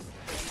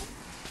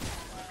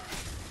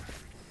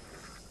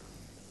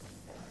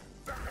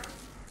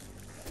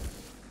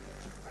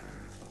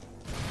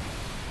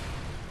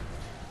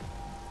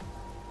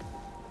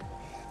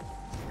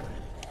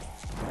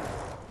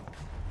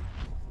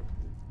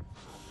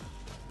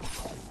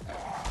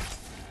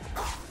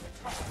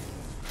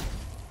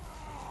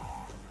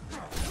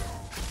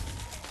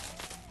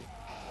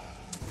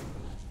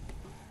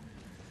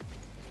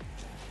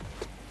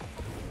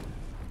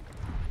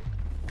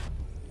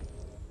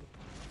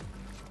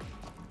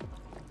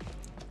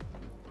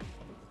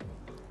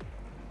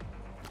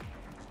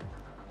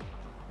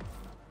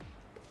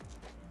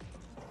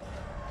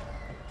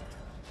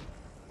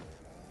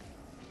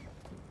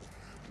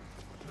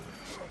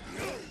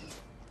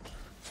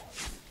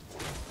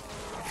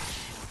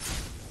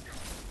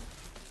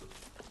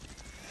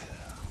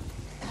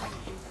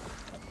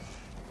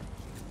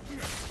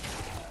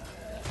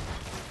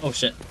 Oh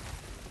shit.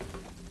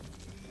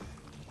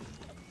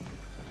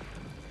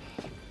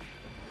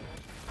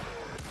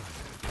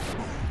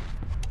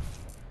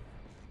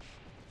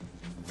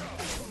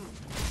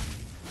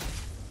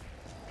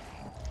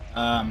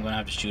 I'm gonna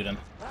have to shoot him.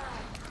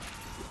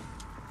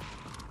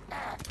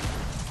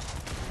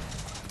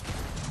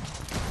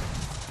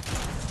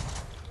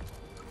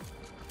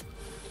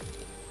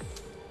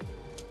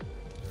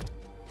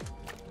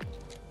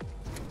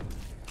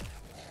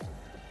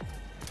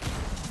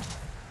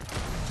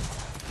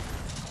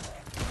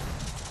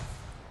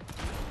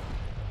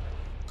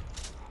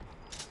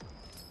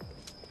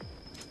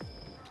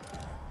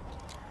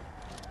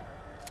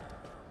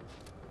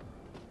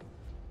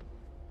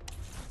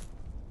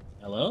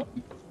 Hello?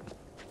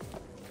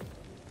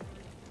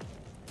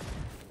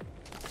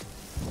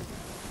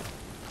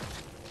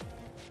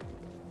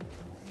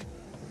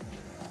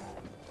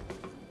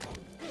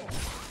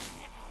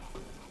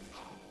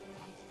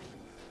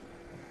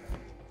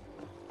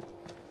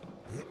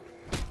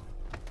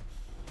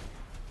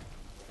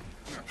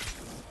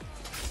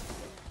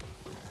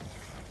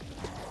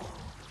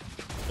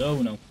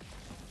 Oh no.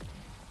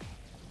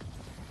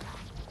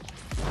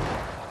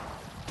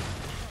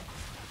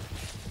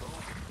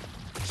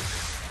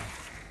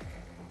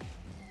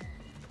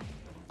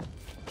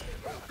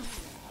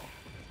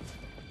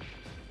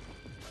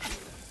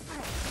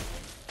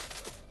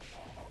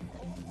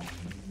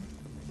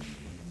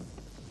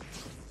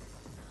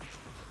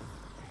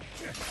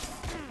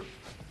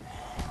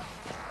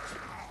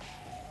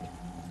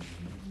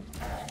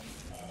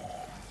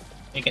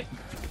 Take it.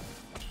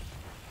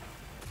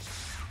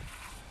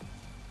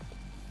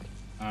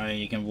 Alright,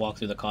 you can walk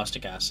through the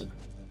caustic acid.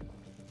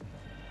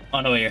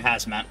 Oh no, your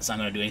hazmat. It's not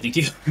gonna do anything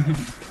to you.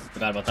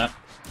 Forgot about that.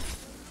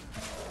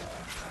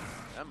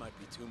 That might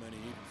be too many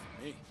even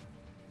for me.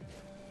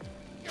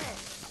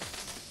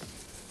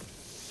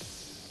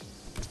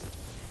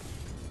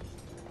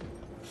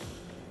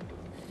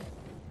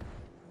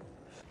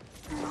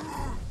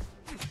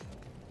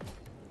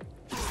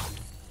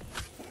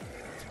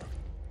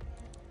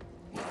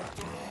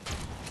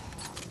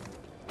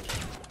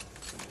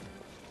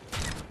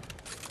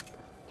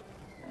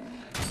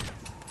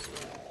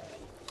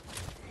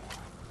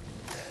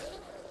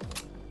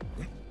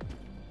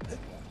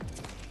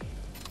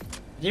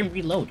 I didn't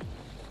reload.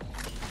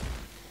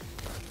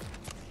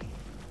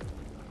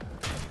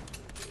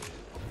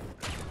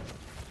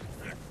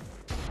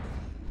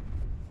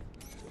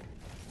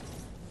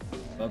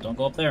 Well, don't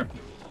go up there.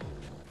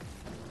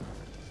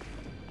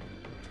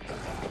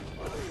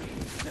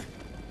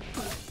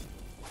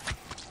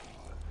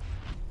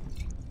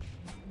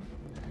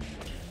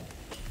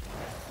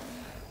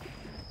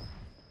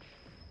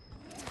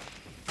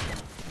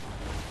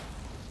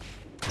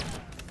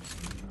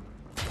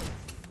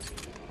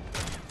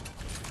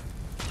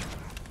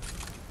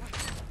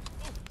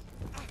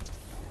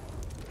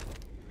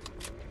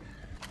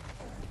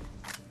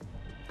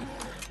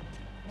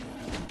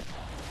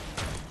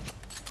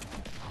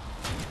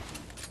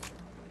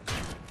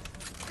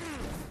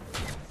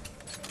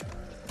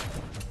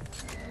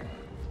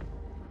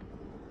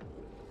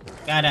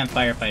 Goddamn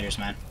firefighters,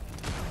 man.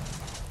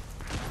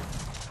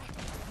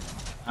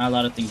 Not a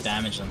lot of things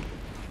damage them.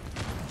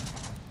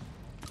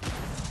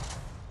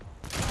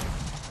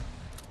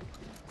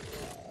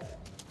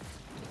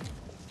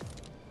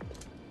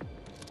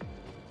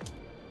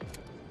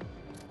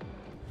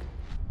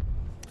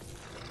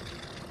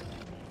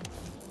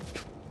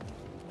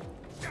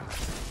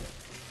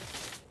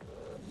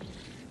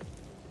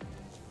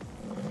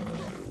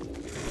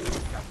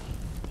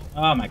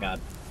 Oh my god.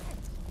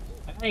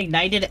 I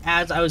ignited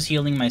as I was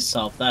healing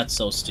myself. That's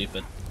so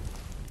stupid.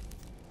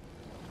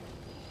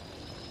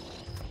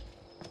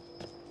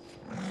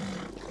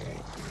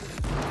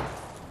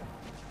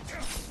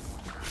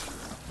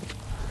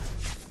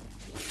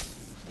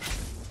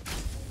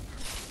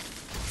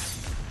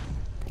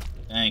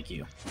 Thank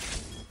you.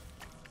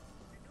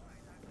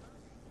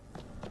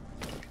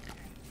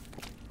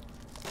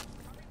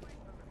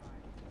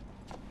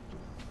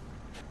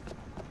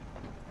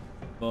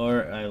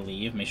 Before I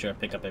leave, make sure I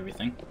pick up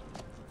everything.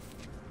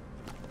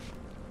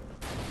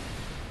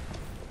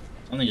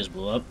 Something just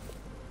blew up.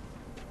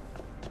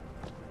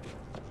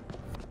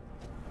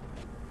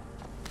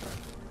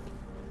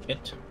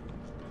 Shit.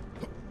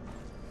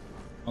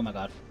 Oh my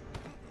god.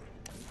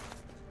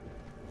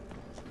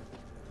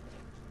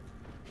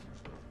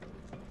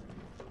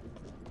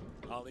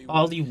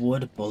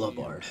 Hollywood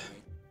Boulevard.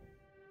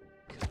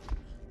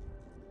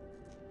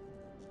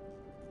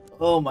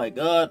 Oh my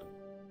god.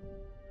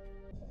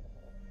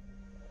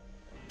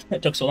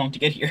 It took so long to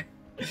get here.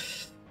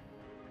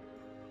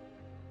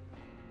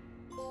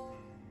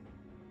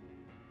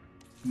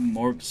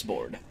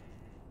 Smorgasbord.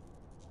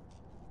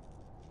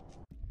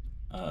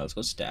 Let's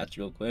go stats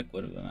real quick.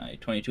 What am I?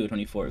 22 or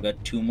 24. We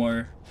got 2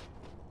 more.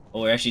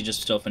 Oh, we're actually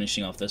just still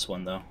finishing off this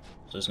one, though.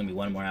 So there's gonna be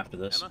 1 more after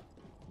this. Emma?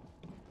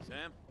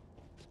 Sam?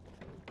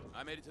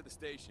 I made it to the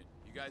station.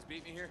 You guys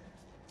beat me here?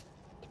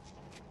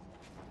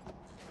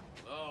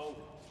 Hello?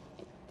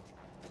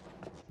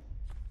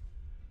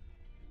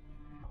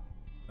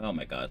 Oh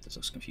my god, this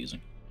looks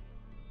confusing.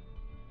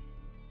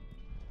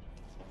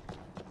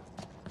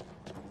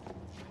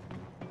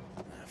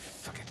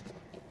 Fuck it.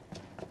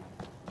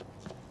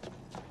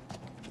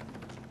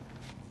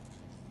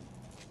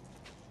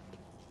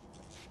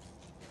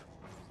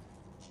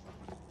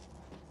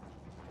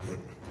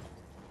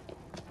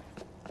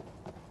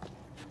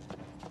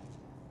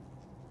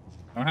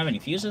 I don't have any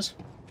fuses?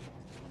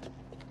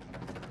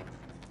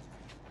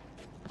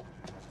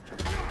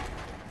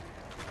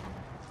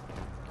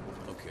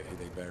 Okay,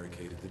 they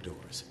barricaded the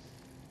doors.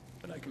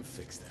 But I can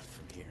fix that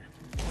from here.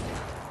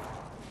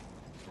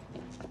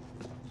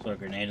 Throw a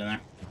grenade in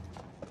there.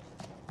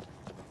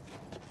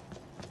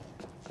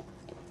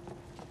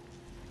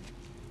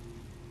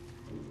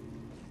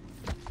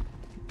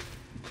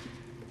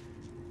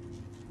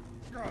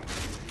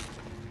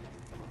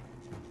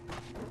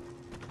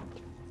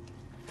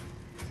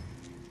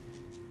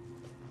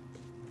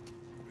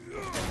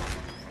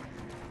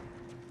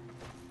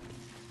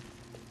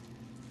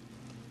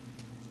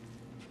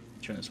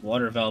 Turn this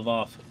water valve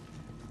off.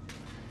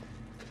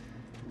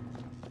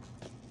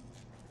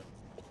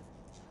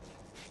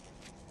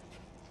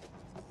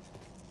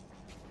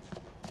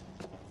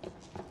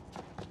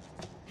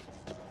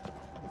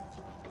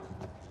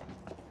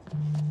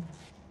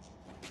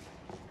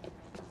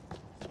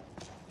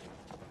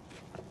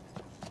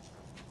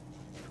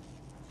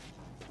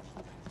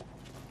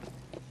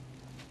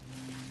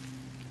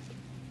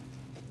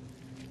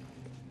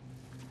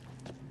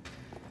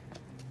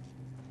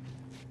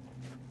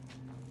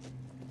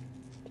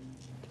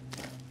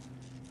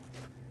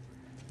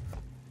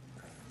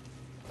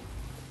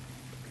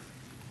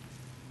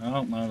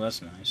 Oh, well,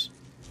 that's nice.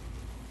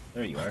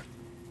 There you are.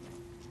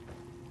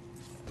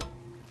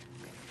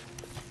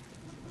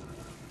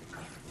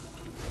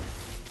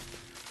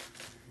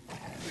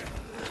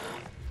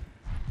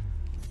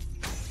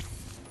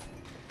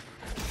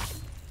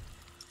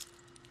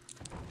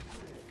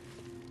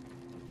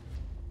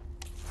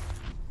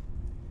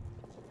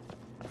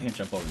 I can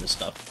jump over this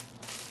stuff.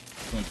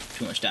 Doing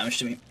too much damage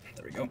to me.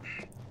 There we go.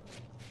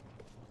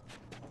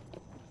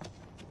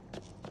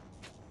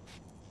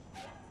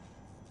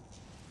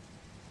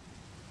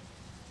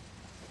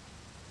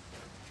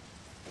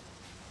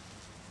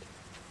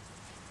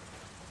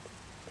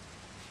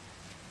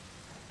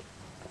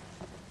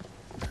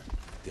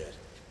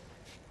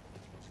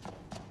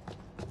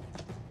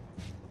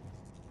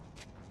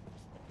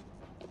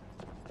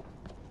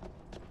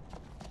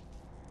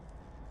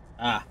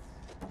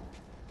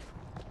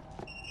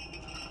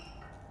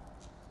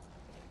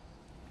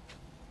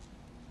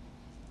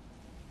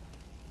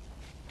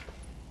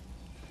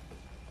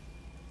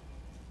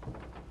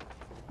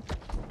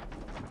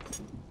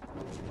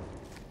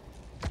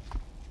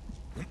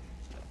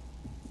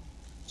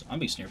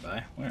 Zombies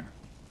nearby. Where?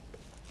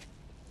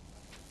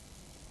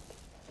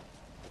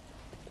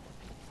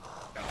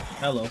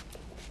 Hello.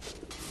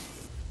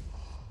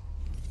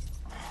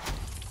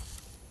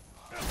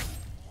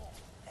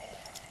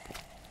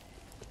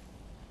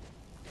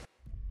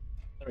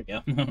 There we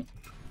go.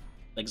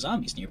 Like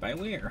zombies nearby.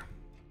 Where?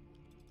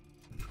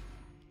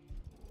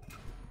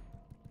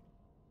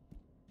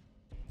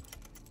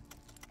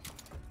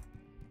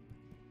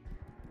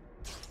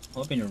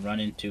 Hoping to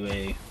run into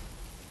a...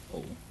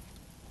 Oh.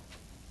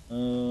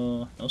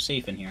 No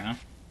safe in here, huh?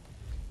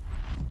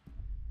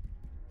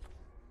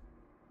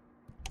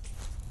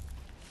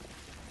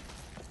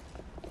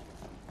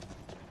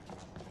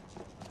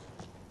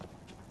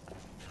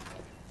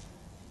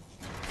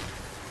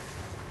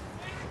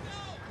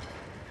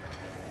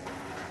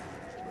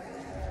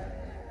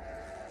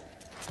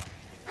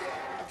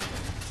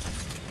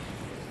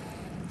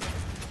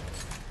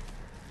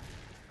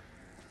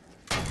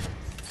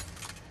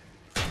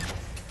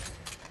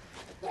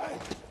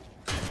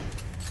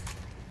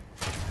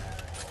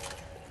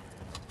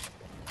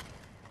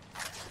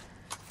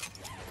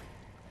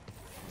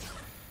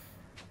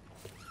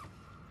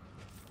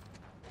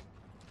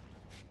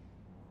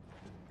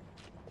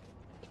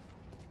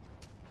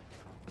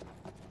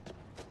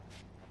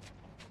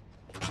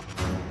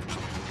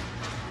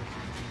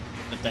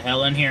 What the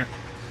hell in here?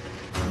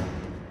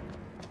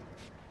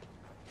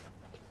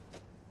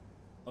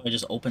 Oh, it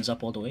just opens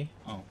up all the way?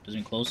 Oh, doesn't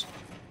even close?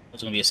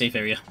 It's gonna be a safe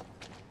area.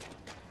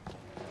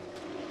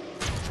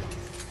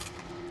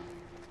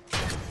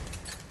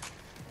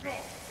 Oh my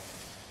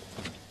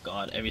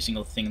god, every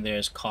single thing there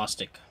is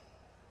caustic.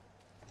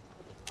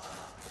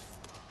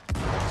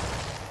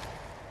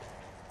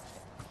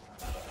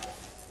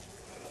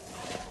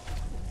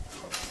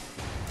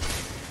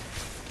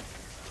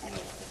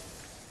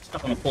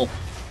 Stuck on a pole.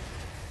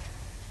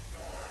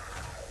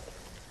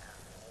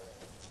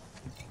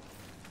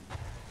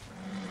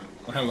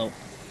 Oh, hello.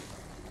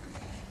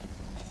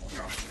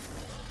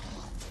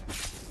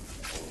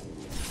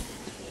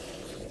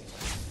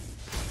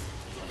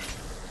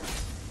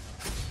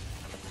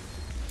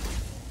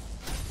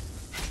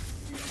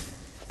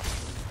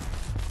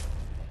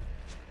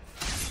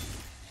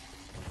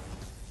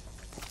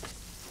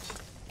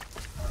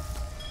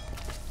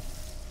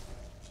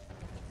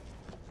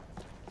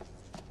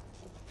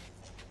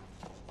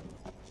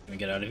 Can we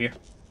get out of here?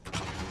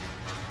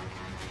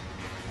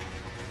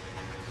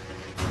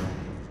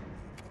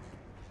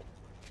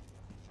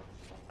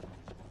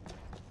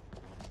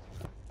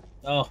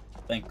 Oh,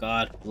 thank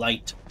God.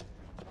 Light.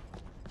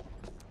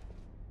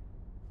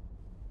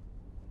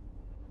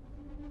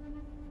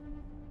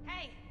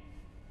 Hey,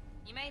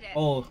 you made it.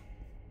 Oh,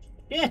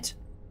 shit.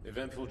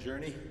 Eventful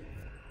journey?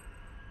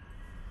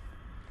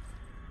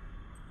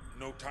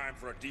 No time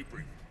for a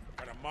debrief.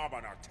 Got a mob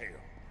on our tail.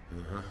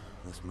 Uh-huh.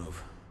 Let's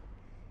move.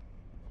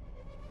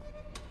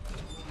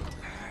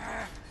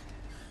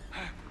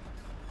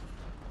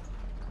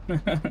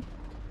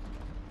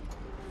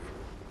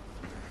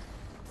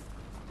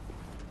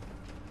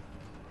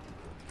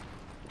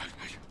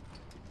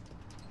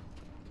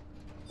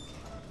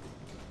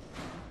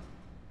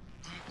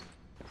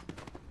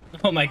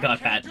 Oh my God,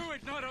 Pat. Do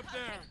it, not up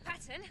there.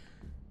 Patton,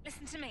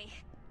 listen to me.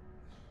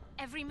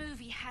 Every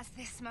movie has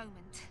this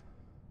moment.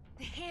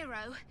 The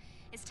hero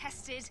is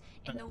tested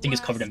in the thing is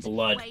covered in worst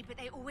blood. way, but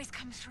they always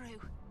come through.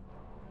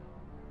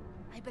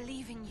 I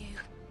believe in you.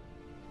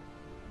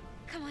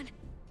 Come on,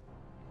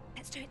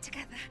 let's do it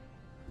together.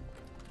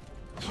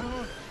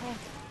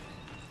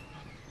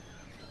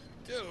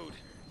 Dude,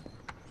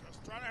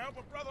 just trying to help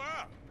a brother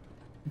out.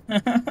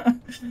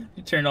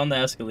 You turned on the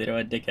escalator,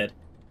 what a dickhead.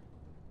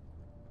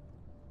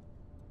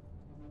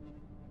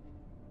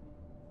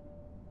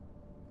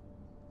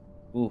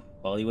 Ooh,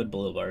 Hollywood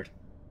Boulevard.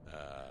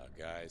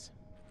 Guys,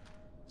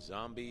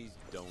 zombies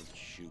don't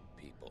shoot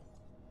people.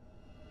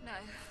 No.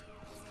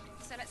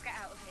 So let's get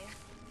out of here.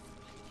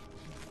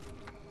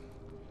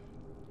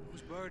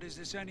 Whose bird is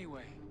this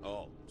anyway?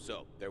 Oh,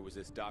 so there was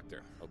this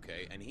doctor,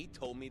 okay, and he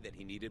told me that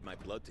he needed my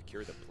blood to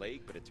cure the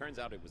plague, but it turns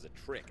out it was a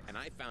trick, and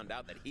I found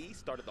out that he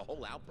started the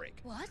whole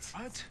outbreak. What?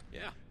 What?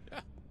 Yeah.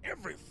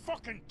 Every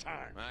fucking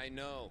time. I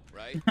know,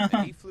 right?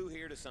 And he flew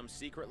here to some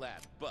secret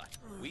lab, but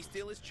we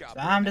steal his chopper.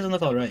 Sam doesn't and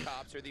look tell alright. The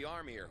cops or the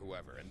army or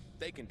whoever, and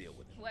they can deal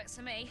with it. Works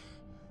for me.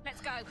 Let's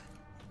go.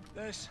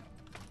 This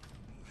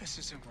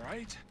isn't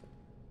right.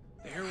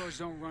 The heroes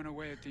don't run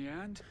away at the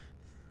end.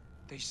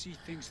 They see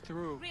things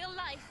through. Real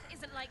life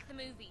isn't like the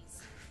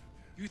movies.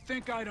 You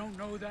think I don't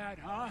know that,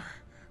 huh?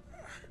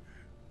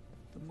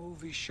 The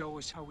movies show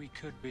us how we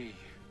could be.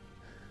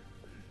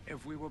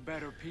 If we were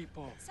better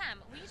people.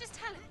 Sam, will you just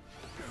tell him?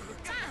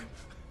 Sam!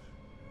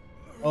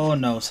 Oh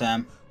no,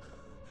 Sam.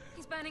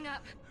 He's burning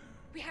up.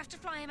 We have to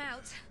fly him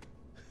out.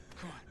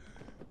 Come on.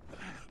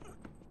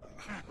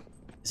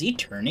 Is he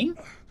turning?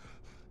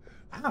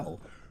 Ow.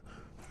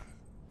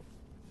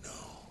 No.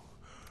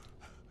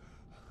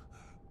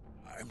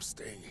 I'm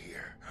staying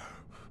here.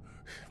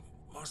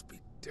 Must be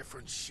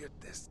different shit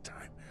this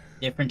time.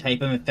 Different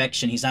type of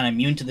infection. He's not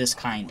immune to this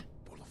kind.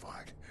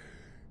 Boulevard.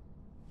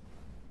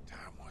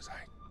 Time was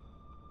I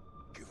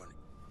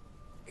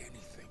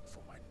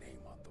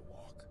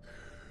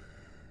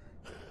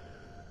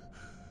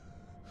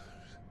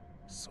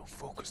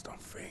focused on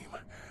fame,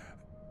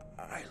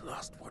 I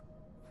lost what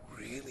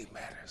really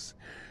matters.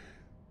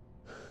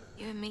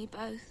 You and me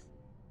both.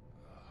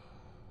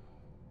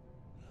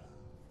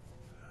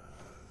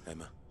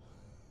 Emma.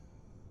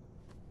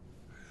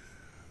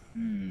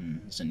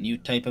 It's a new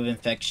type of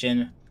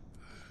infection.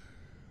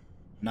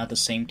 Not the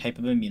same type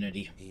of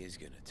immunity. He is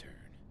gonna turn,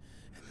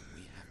 and then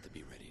we have to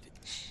be ready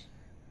to... Shh.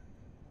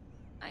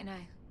 I know.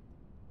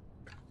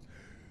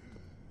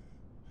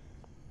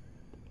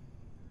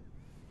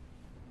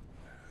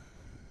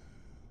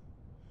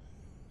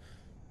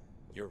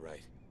 You're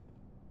right.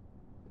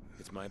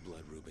 It's my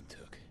blood Reuben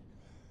took.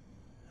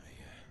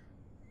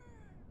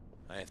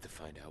 I have to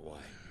find out why.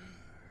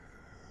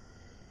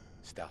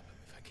 Stop him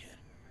if I can.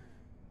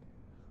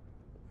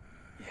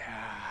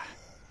 Yeah,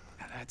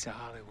 now that's a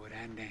Hollywood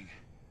ending.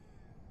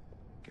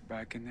 Get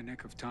back in the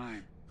nick of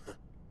time.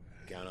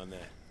 Count on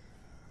that.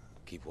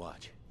 Keep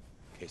watch,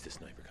 in case the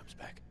sniper comes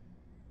back.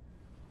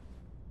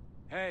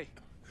 Hey!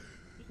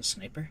 The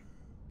sniper?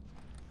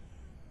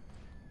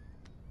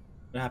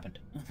 What happened?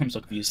 I'm so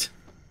confused.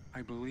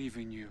 I believe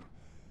in you.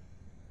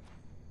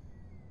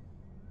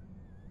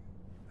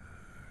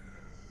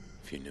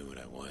 If you knew what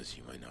I was,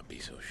 you might not be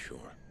so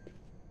sure.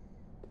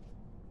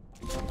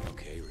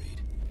 Okay, Reed.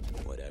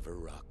 Whatever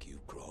rock you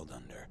crawled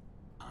under,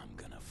 I'm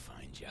gonna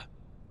find ya.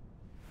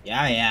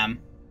 Yeah, I am.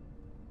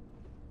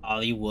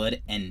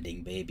 Hollywood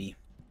ending, baby.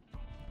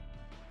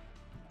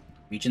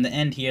 Reaching the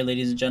end here,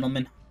 ladies and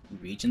gentlemen.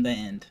 Reaching the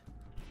end.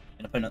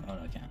 Can I put another? Oh,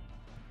 no, I can't.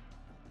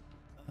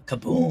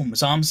 Kaboom!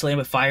 Zombie slain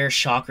with fire,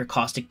 shock, or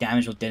caustic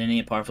damage will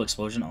detonate a powerful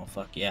explosion. Oh,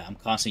 fuck yeah. I'm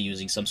constantly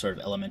using some sort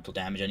of elemental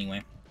damage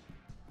anyway.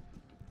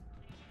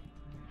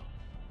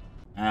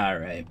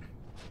 Alright.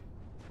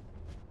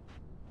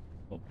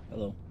 Oh,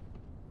 hello.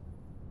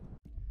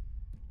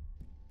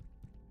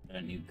 Got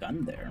a new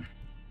gun there.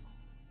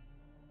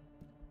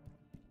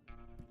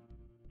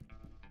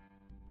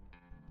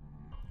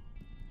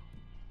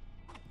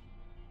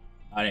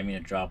 I didn't mean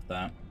to drop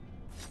that.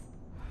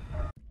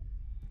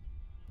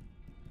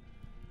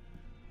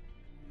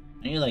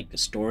 I need to, like,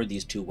 store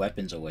these two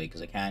weapons away,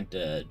 because I can't,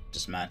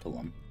 dismantle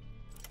them.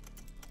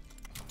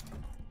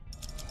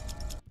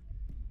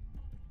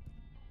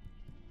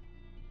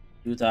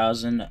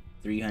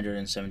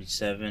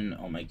 $2,377.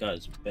 Oh my god,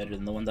 it's better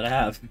than the one that I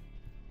have.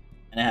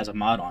 And it has a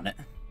mod on it.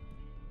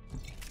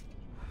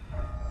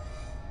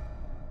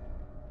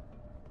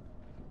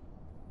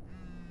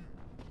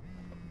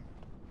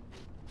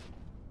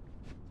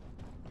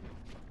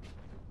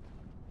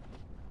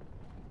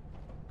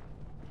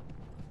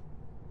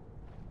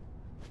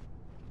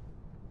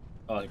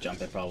 Oh, I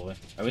jump it probably.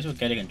 I always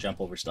forget I can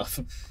jump over stuff.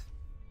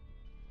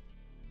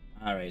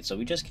 Alright, so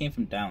we just came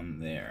from down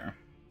there.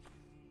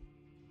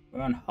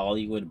 We're on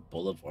Hollywood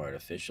Boulevard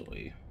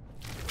officially.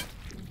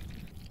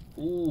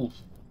 Ooh,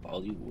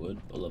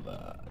 Hollywood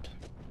Boulevard.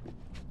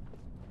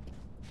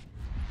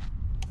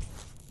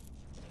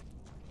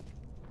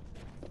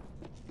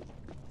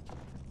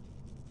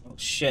 Oh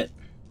shit.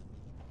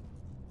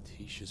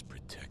 Tisha's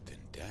protecting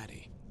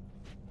Daddy.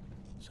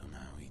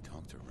 Somehow he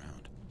talked her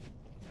around.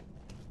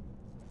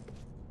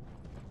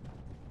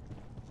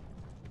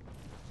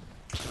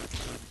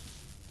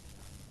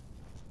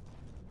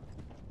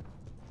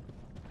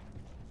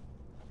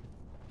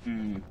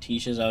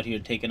 Tisha's out here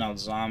taking out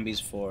zombies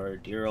for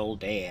dear old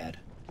dad.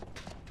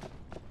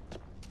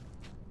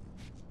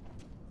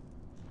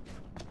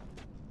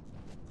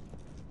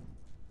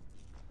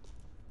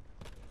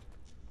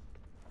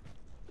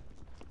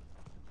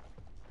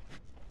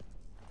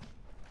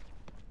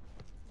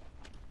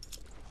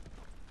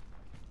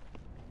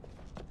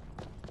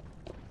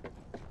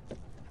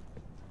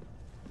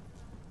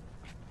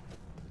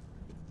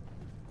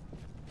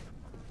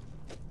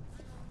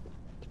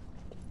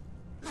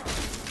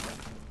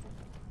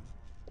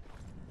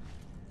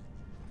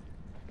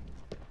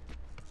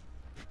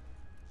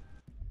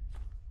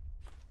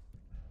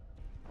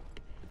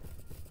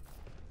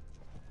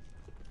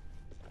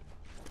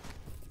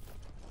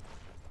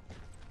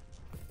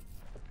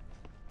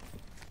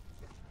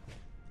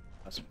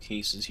 Got some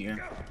cases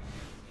here.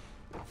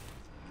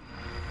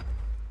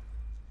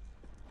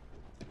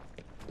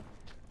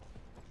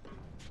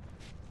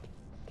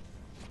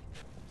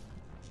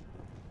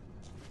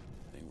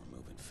 They were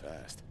moving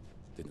fast.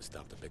 Didn't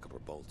stop to pick up her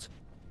bolts.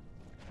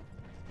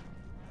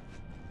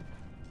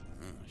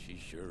 She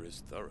sure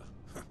is thorough.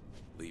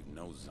 Leave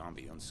no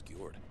zombie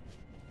unskewered.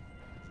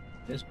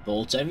 There's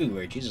bolts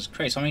everywhere. Jesus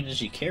Christ, how many does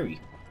she carry?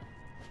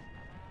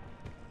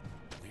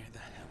 Where the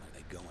hell are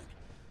they going?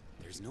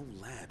 There's no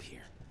lab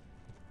here.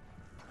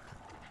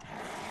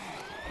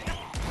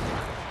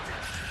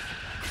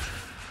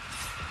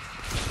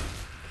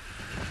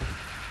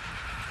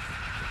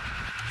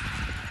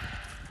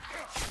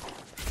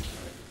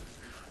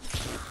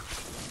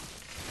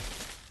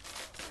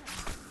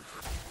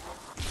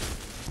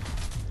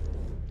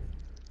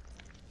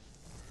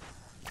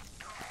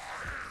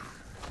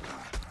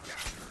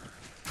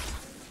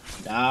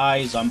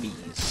 Die,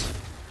 zombies.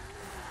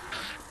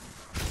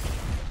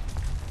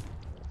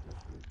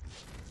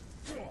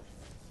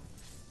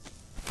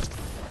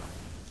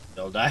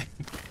 Don't die.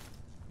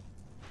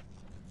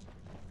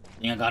 I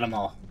think I got them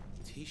all.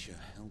 Tisha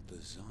held the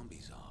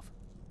zombies off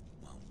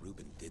while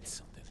Ruben did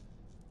something.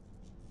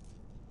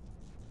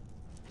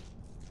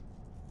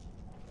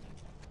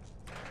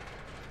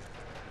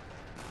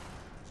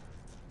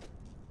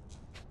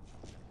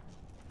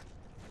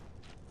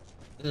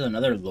 This is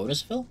another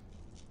Lotusville?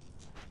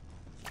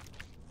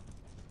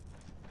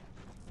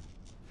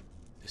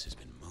 This has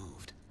been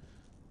moved.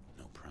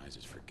 No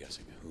prizes for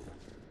guessing who.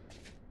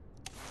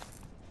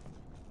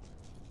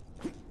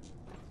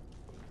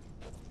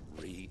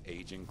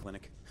 Re-aging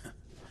clinic?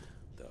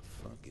 The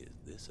fuck is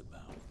this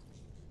about?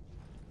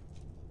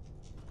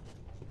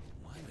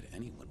 Why would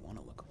anyone want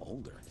to look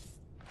older?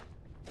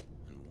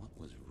 And what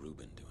was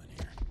Ruben doing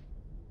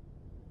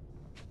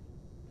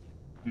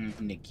here?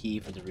 The key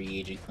for the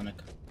re-aging clinic.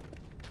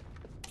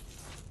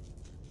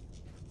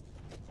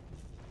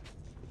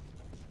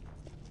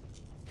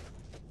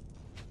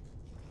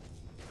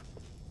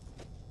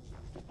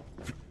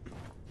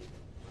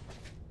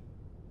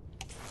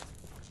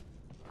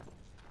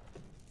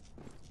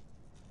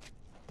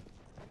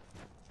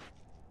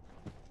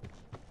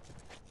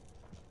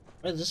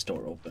 Why is this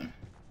door open?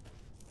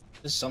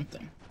 This is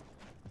something.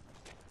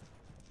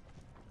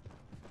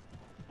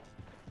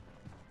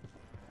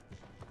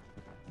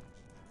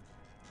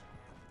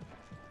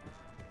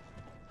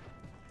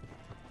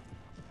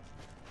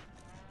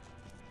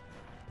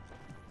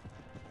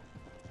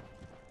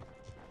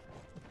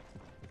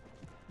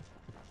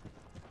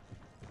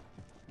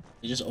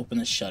 They just open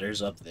the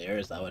shutters up there?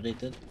 Is that what they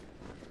did?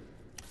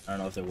 I don't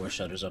know if there were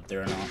shutters up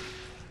there or not.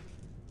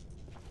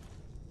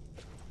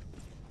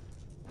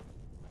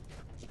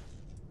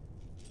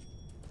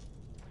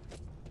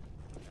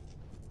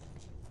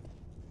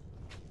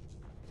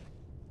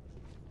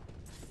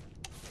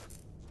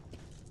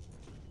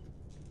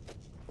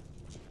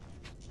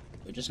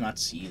 Did I just not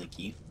see the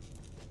key?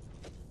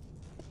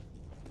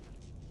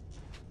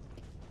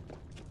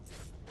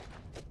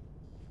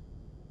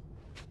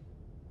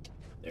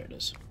 There it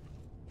is.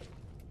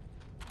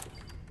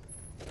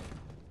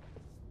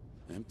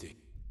 Empty.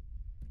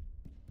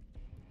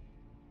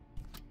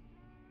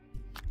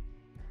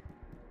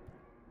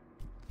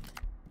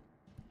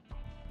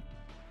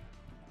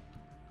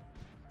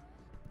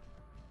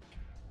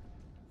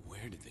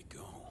 Where did they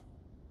go?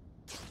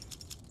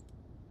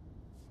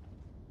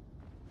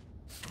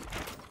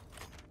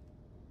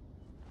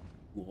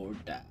 Or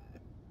die.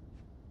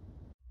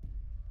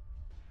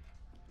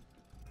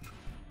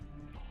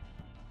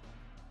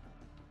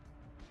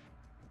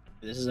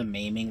 This is a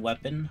maiming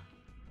weapon.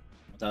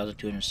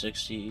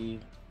 1,260.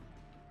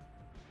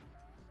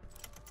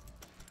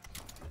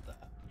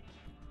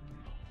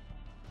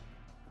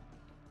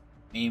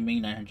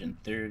 Maiming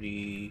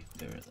 930.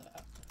 There is that.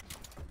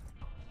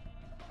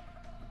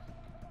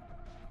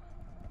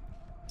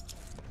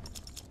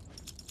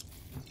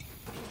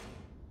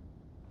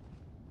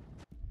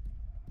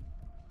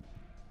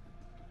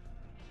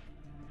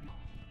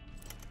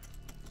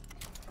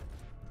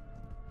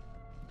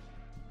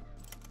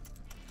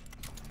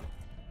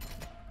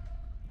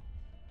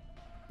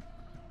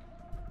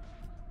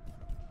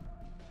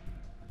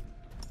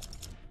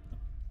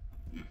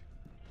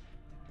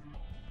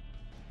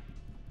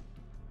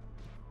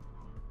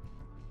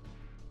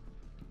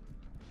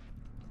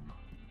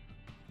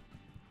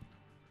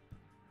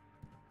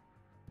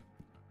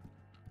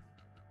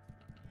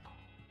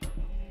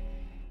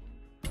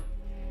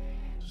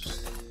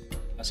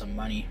 Got some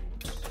money.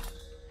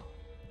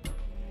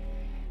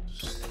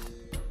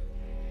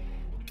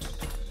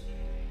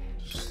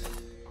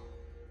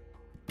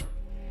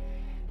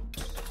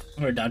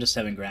 We're down to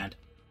 7 grand.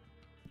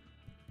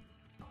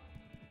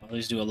 I'll at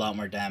least do a lot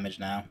more damage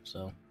now,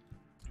 so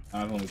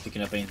I don't know if I'm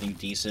picking up anything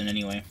decent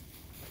anyway.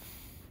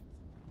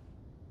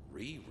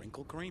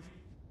 Wrinkle cream?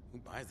 Who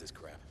buys this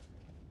crap?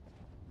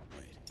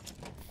 Wait.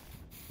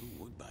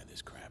 Who would buy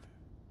this crap?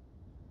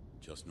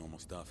 Just normal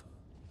stuff.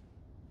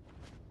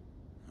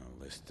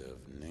 A list of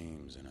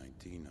names and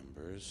ID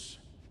numbers,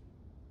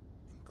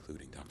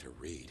 including Dr.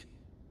 Reed.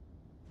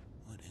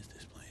 What is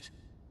this place?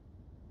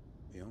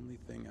 The only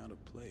thing out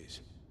of place.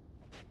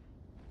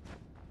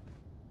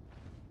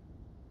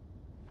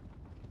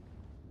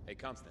 Hey,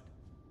 Constant.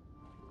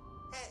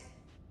 Hey,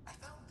 I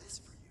found this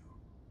for you.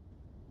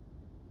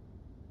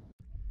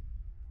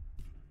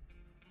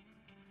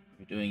 What are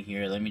we doing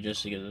here? Let me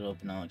just get it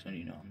open, Alex.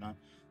 You know I'm not.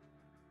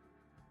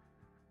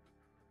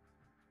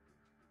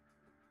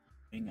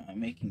 I'm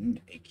making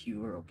a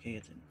cure, okay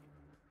then.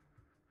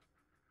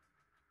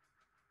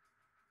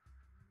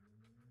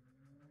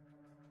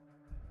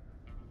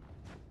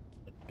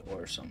 A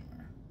door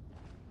somewhere.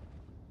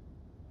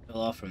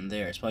 Fell off from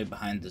there. It's probably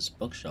behind this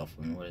bookshelf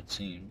from what it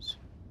seems.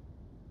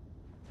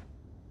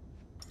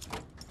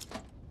 I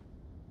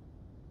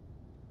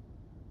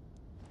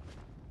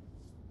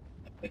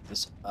pick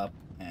this up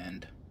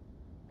and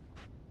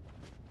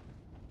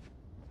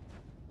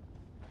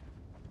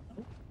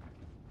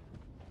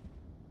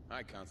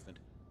Hi, Constant.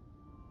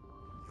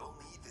 You'll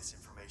need this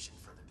information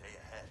for the day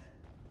ahead.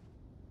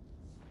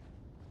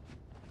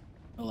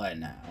 what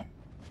now?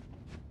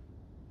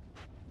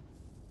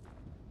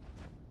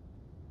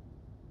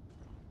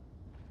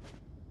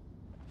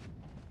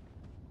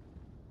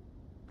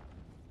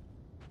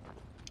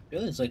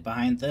 Really, it's like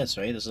behind this,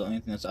 right? This is the only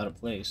thing that's out of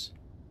place.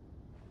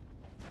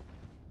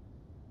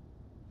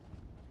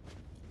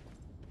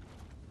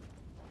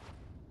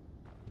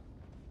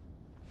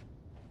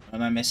 What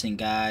am I missing,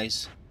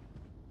 guys?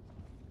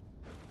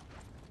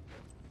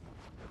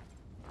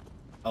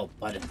 Oh,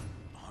 button.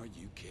 Are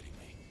you kidding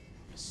me?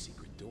 A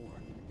secret door.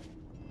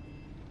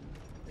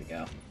 There we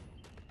go.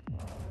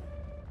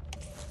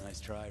 Nice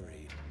try,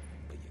 Reed.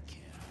 But you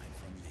can't hide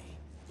from me.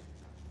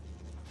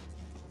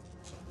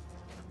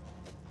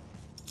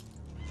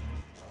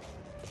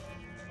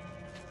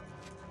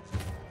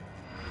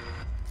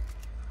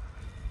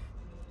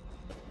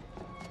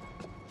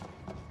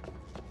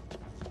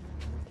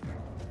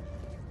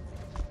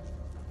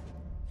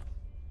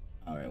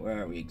 Alright,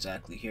 where are we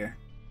exactly here?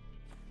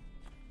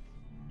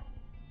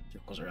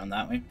 Circles around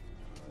that way.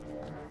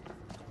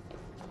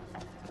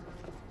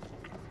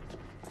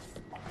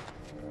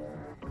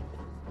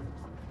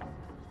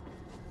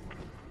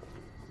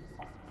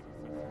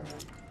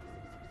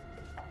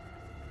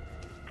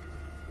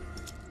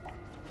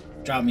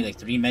 Drop me like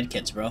 3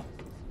 medkits, bro.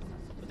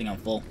 I think I'm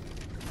full.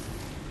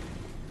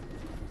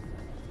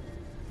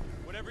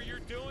 Whatever you're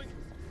doing,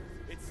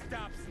 it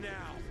stops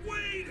now.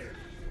 Wait!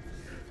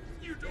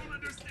 You don't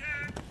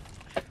understand.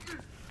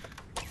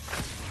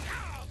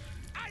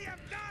 I am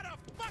not a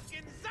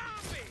fucking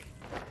zombie!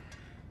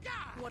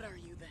 God! What are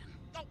you then?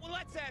 Oh, well,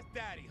 let's ask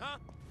Daddy, huh?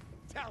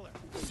 Tell her.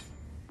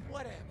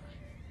 What am I?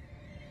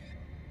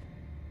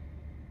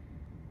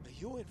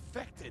 You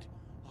infected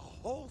a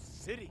whole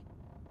city.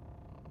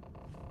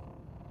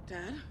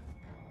 Dad?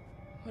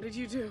 What did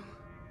you do?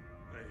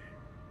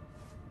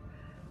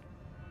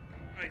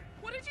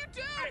 What did you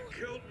do? I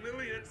killed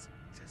millions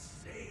to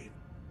save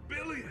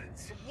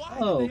billions. Why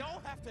Oh. do they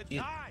all have to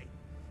die?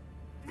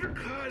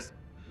 Because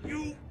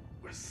you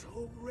were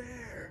so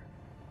rare.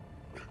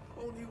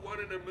 Only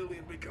 1 in a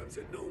million becomes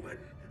a Newman,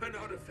 an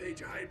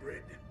autophage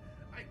hybrid.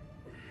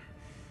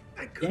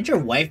 I Didn't your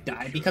wife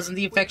die because of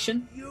the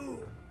infection?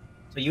 You.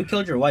 So you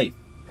killed your wife.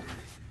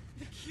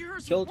 The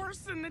cure's Killed- worse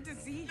than the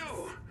disease.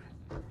 No.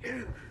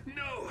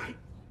 No.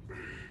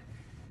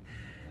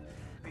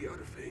 The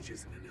autophage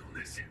isn't an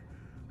illness.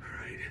 All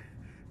right.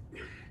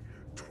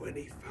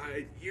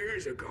 25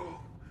 years ago,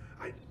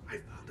 I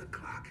found a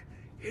clock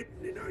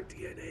hidden in our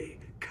DNA,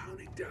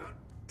 counting down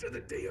to the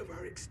day of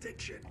our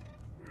extinction.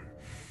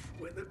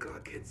 When the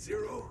clock hits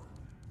 0,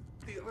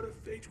 the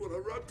autophage will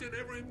erupt in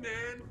every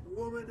man,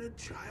 woman, and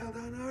child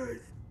on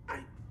Earth. I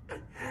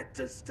had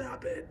to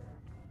stop it.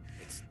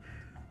 It's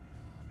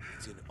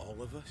in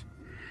all of us?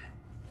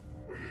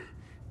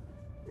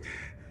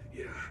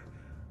 Yeah,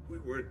 we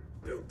weren't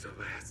built to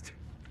last.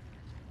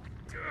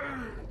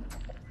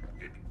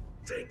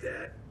 Take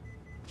that.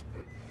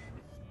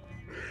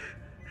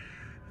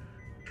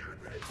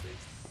 Conrad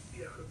thinks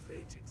the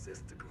autophage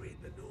exists to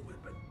create the Newman,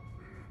 but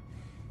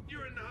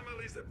your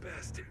anomaly's the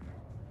best.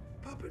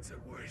 Puppets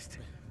at worst.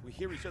 We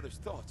hear each other's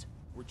thoughts.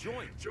 We're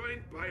joined.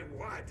 Joined by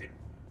what?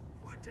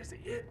 What does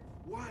it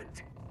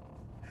want?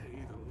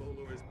 Either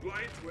Lolo is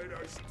blind to it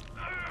or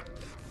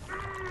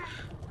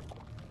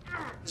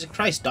Jesus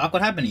Christ, Doc,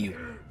 what happened to you?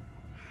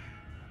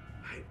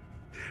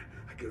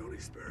 I could only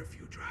spare a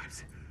few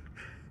drops,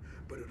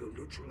 but it'll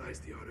neutralize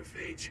the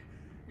autophage,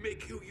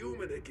 make you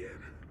human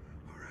again.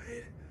 All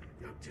right?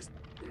 Now just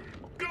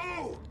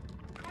go!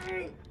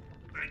 Go!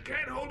 I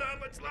can't hold on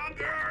much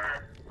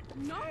longer!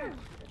 No!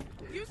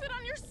 Use it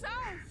on yourself!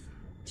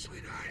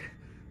 Sweetheart,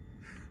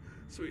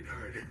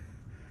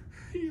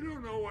 you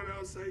don't know what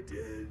else I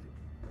did.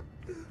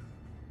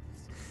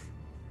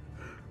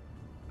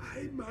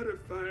 I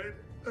modified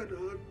an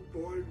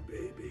unborn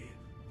baby.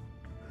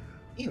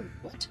 Ew,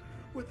 what?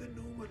 With the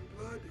Newman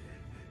blood,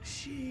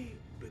 she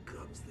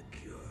becomes the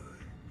cure.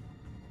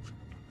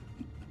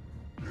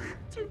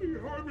 To be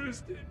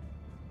harvested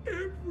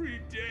every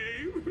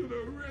day for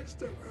the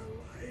rest of her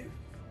life.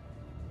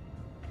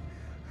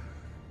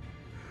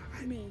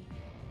 Me.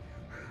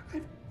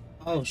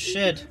 Oh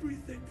shit.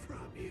 Everything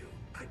from you.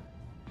 I'm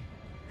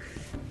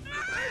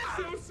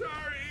so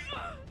sorry.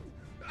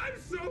 I'm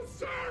so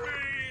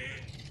sorry.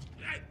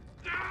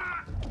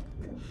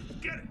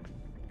 Get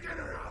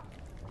her out.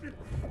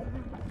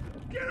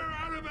 Get her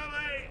out of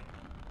LA.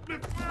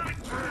 Before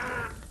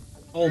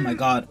Oh my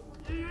god.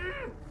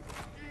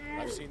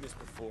 I've seen this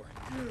before.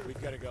 We've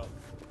got to go.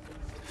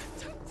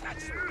 Don't touch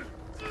me!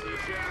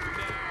 Just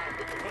now.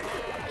 We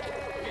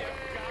have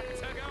got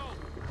to go.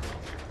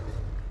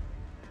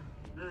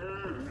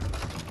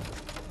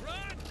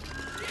 Run!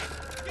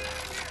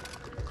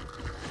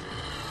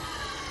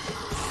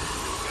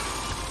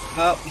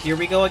 Oh, here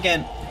we go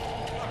again.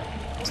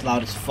 It's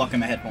loud as fuck in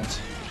my headphones.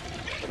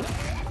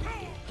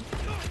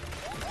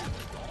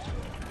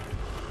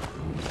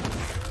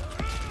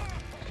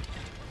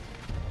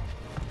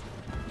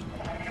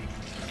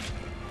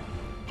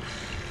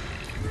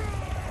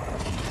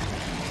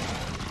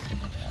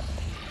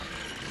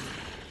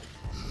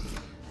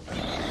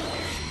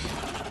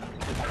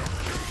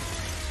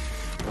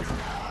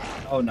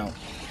 Oh no.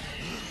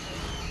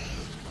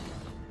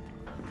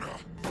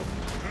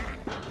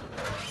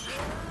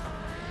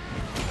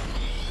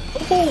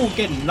 Oh,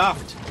 getting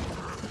knocked.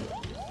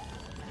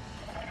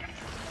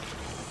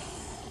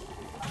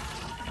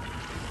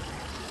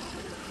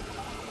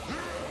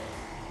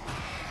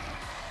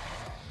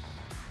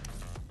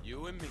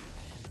 You and me.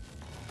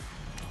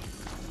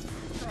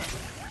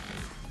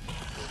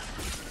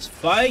 Let's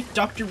fight,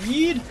 Dr.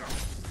 Reed.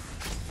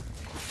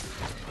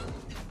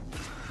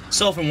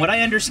 So, from what I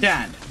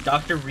understand,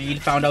 Dr.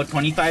 Reed found out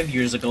 25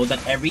 years ago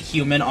that every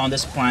human on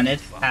this planet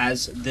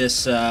has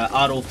this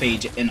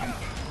autophage in them.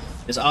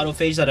 This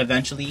autophage that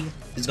eventually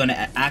is going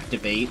to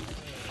activate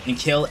and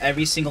kill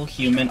every single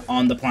human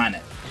on the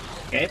planet.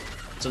 Okay?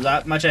 So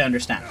that much I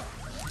understand.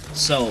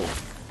 So,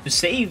 to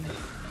save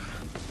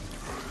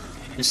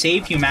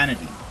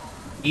humanity,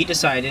 he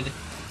decided to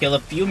kill a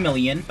few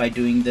million by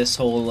doing this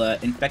whole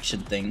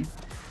infection thing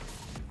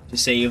to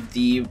save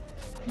the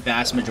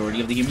vast majority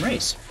of the human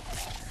race.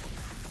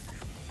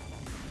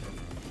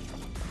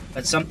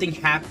 But something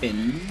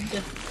happened,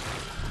 I'm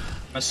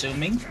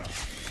assuming.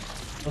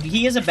 Well,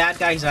 he is a bad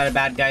guy, he's not a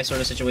bad guy sort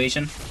of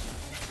situation.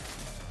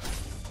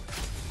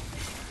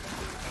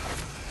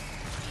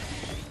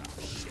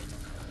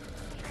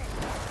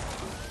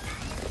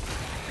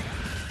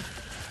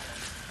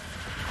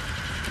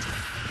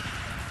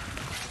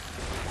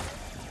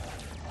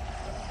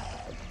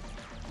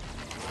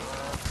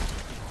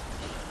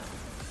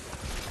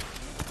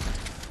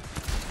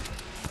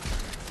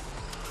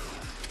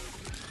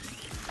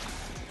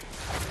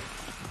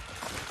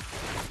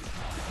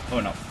 Oh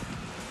no.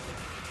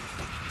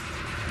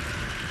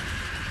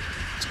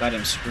 It's got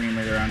him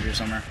screaming around here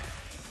somewhere.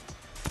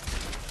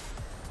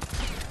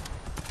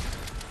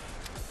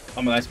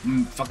 Oh my god,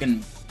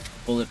 fucking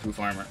bulletproof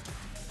armor.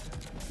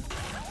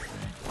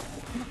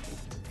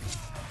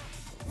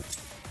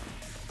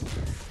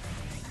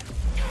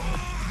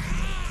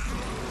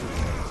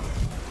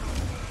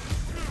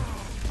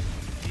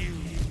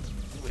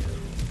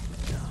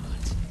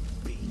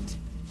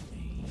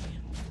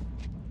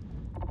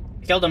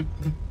 Killed him.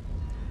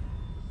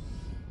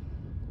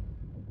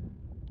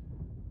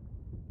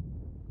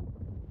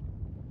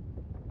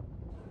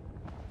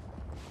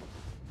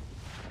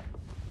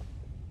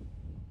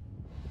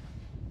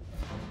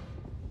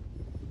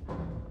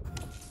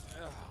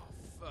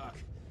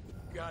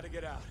 Gotta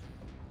get out.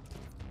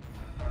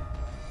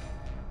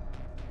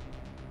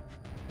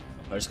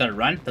 I just gotta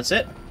run, that's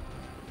it.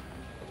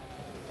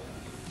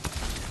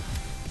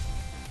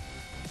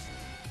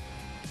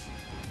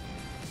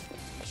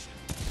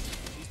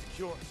 She's the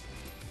cure.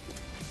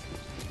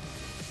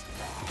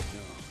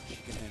 No, she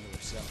can handle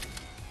herself.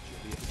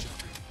 She'll be at the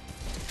jump.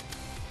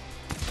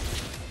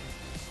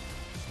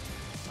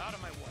 Out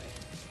of my way.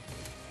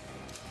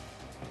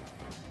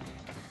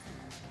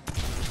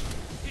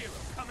 Hero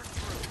coming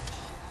through.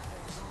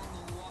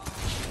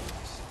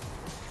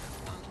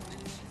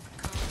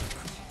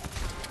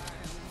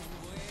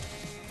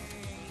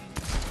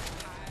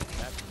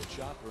 Back to the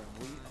chopper and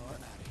we are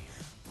out of here.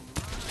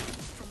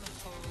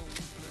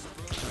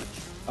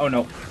 Oh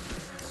no.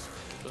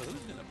 But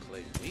who's gonna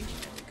play me and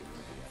make a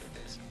movie out of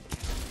this?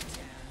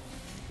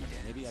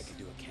 Maybe I could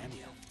do a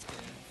cameo.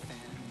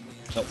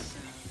 Nope.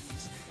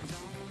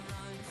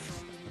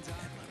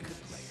 Emma could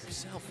play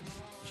herself.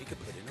 She could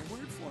put in a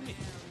word for me.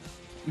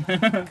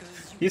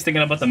 He's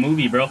thinking about the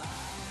movie, bro.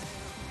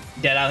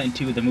 Dead Island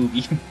 2, the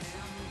movie. Just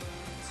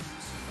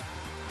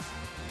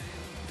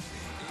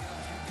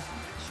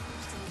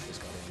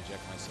gotta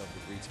inject myself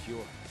with Reed's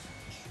cure.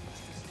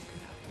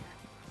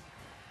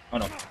 Oh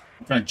no.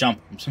 I'm trying to jump.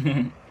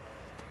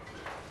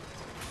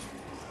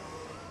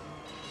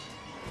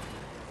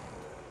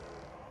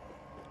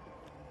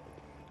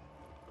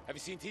 Have you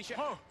seen Tisha?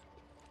 Huh?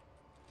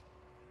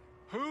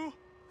 Who?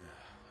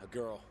 A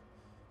girl.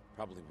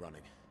 Probably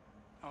running.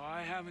 Oh,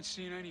 I haven't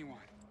seen anyone.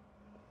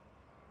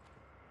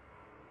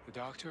 The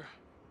doctor?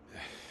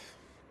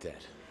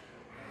 Dead.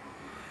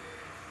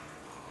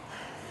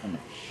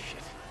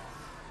 Shit.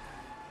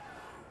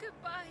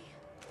 Goodbye.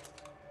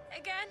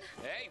 Again.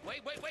 Hey,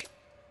 wait.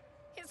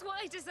 It's what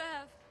I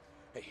deserve.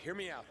 Hey, hear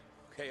me out.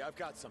 Okay, I've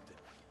got something.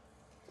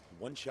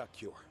 One-shot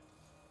cure.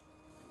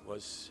 It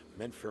was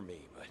meant for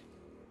me, but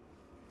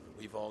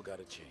we've all got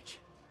to change.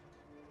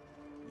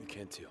 You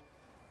can too.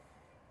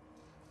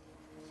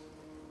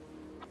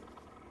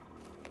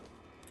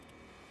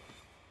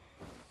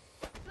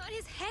 Not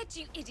his head,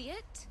 you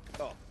idiot.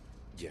 Oh,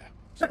 yeah.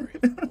 Sorry.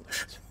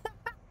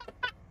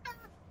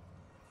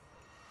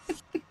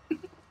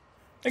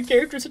 The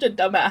character's such a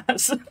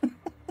dumbass.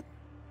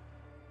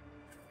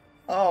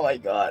 Oh my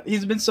god.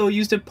 He's been so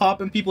used to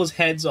popping people's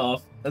heads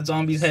off. The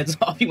zombies' heads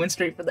off. He went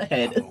straight for the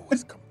head. I'll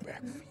always come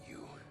back for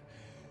you.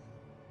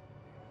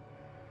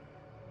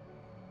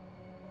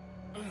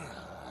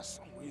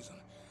 Some reason,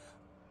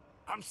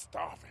 I'm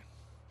starving.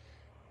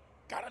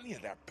 Got any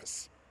of that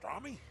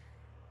pastrami?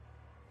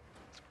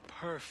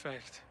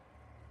 Perfect.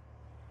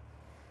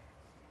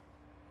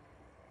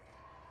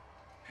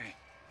 Hey.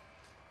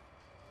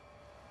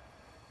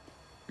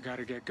 We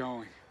gotta get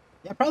going.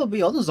 Yeah,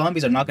 probably all those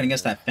zombies are knocking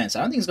against that fence.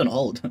 I don't think it's gonna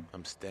hold.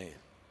 I'm staying.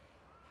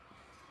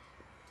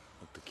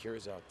 Look, the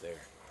cure's out there.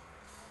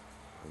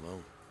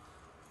 Alone.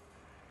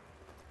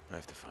 I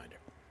have to find her.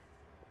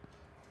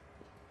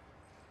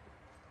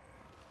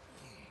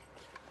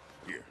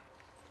 Here.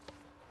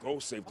 Go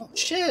save the Oh, world.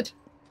 shit!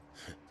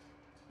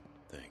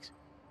 Thanks.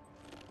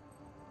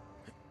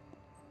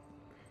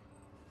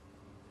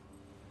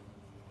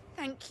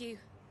 Thank you.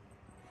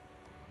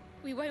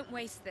 We won't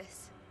waste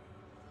this.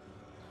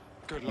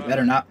 Good You luck.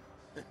 better not.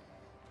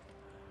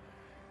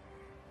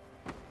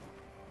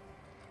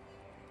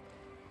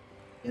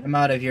 Get him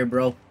out of here,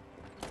 bro.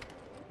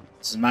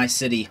 This is my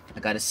city. I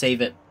gotta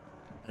save it.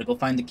 Gotta go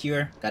find the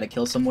cure. Gotta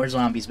kill some more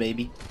zombies,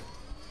 baby.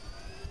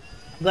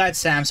 I'm glad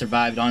Sam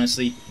survived,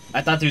 honestly.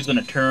 I thought he was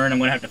gonna turn. I'm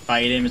gonna have to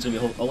fight him. It's gonna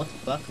be a whole... Oh, what the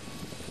fuck?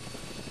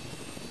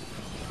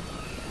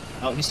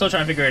 Oh, he's still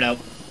trying to figure it out.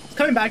 It's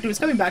coming back to him. It's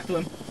coming back to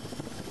him.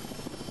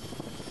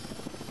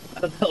 I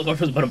thought the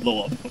helicopter was about to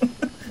blow up.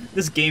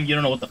 This game, you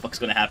don't know what the fuck's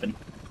gonna happen.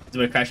 Is it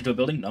gonna crash into a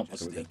building? Nope.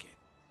 Just Okay, we're good. take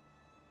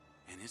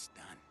it. And it's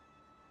done.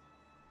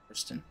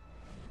 Kristen.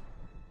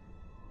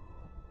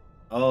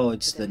 Oh,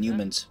 it's the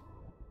Newmans.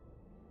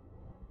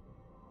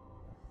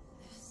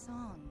 The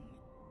song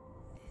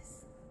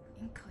is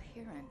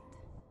incoherent.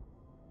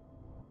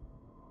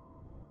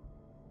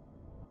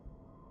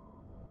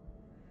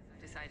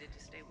 Decided to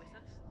stay with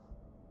us?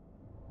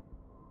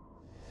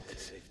 To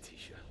save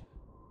Tisha.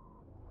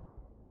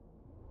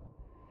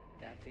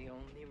 That the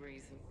only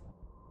reason?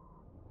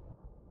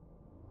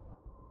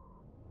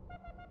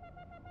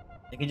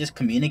 They can just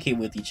communicate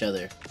with each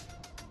other.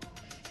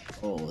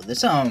 Oh, there's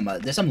some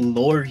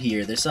lore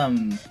here. There's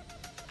some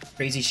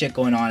crazy shit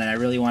going on, and I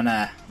really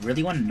wanna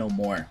know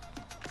more.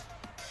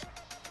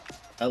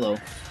 Hello.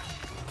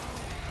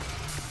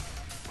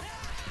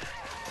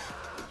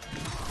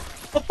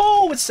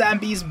 Oh, with Sam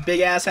B's big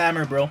ass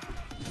hammer, bro.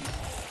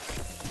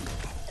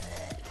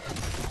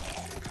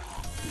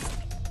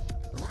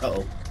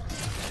 Uh-oh.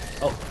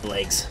 Oh,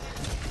 legs.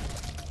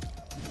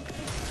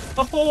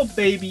 Oh,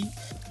 baby.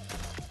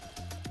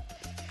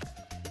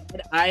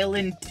 Dead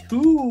Island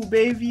 2,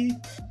 baby.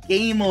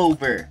 Game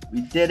over.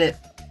 We did it.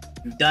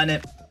 We've done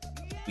it.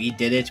 We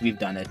did it. We've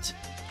done it.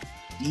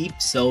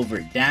 Deep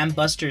Silver. Dam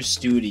Buster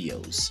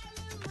Studios.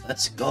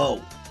 Let's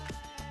go.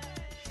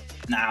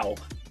 Now,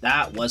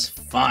 that was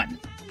fun.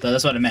 So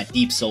that's what I meant.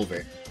 Deep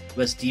Silver. It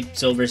was Deep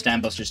Silver's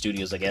Dam Buster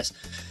Studios, I guess.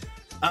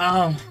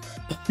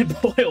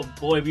 Boy, oh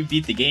boy, we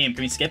beat the game.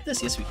 Can we skip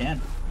this? Yes, we can.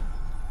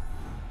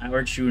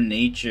 Our true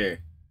nature.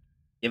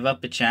 Give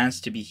up a chance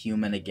to be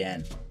human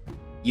again.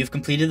 You've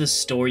completed the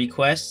story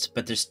quests,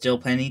 but there's still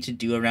plenty to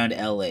do around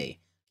LA.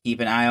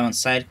 Keep an eye on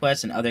side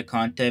quests and other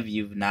content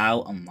you've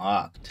now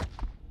unlocked.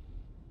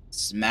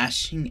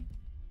 Smashing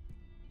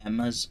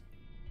Emma's...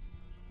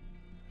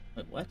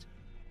 Wait, what?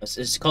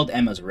 It's called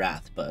Emma's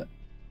Wrath, but...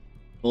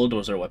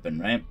 Bulldozer weapon,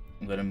 right?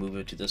 I'm gonna move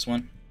it to this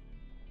one.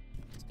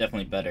 It's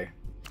definitely better.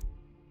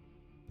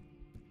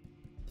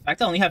 The fact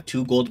that I only have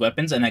 2 gold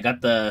weapons and I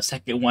got the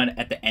second one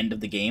at the end of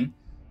the game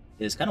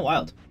is kind of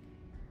wild.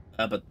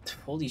 But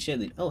holy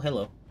shit. Oh,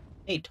 hello.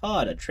 Hey,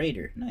 Todd, a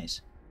trader.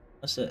 Nice.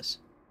 What's this?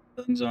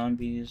 Killing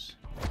zombies.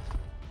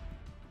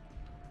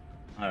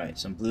 Alright,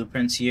 some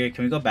blueprints here.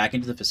 Can we go back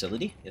into the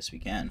facility? Yes, we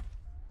can.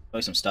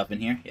 Probably some stuff in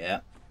here.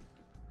 Yeah.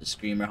 The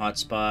Screamer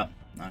hotspot.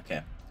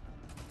 Okay.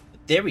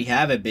 But there we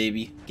have it,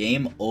 baby.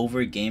 Game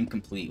over, game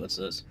complete. What's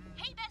this?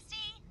 Hey,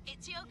 bestie.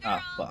 It's your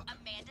girl, fuck.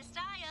 Amanda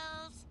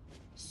Styles.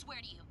 Swear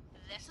to you,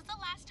 this is the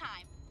last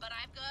time, but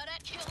I've got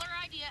a killer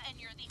idea, and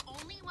you're the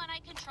only one I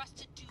can trust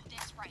to do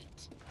this right.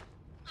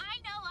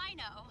 I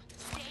know.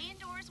 Stay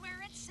indoors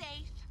where it's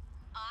safe.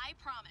 I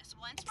promise,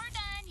 once we're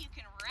done, you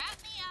can wrap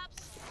me up,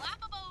 slap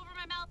a bow over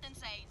my mouth, and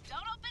say,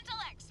 don't open till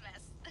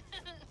Xmas.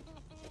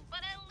 But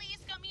at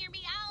least come hear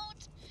me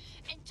out.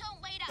 And don't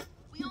wait up.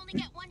 We only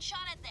get one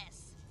shot at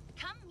this.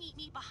 Come meet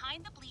me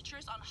behind the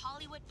bleachers on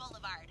Hollywood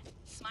Boulevard.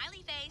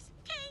 Smiley face.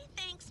 Okay,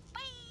 thanks.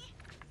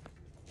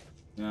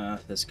 Bye.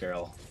 This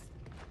girl.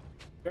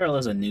 Girl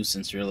is a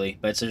nuisance, really.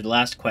 But it's her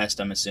last quest,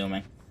 I'm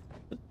assuming.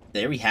 But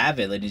there we have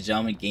it, ladies and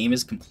gentlemen. Game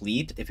is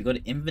complete. If we go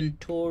to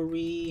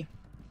inventory...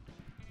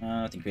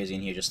 nothing crazy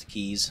in here, just the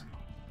keys.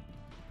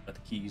 Got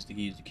the keys. The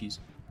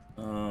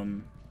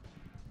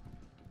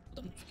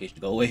notification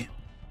to go away.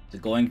 It's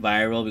going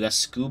viral. We got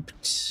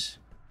scooped.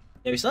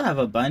 Yeah, we still have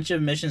a bunch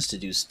of missions to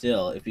do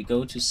still. If we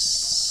go to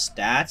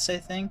stats, I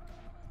think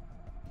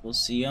we'll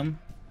see them.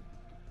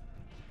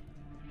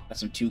 Got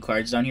some 2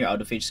 cards down here.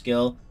 Autophage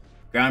skill.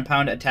 Ground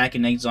pound, attack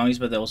and negative zombies,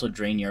 but they also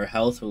drain your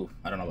health. Ooh,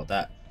 I don't know about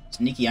that.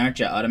 Sneaky, aren't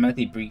you?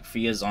 Automatically break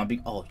free a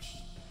zombie. Oh,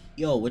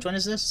 yo, which one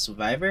is this?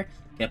 Survivor?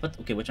 Can I put...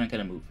 Okay, which one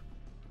can I move?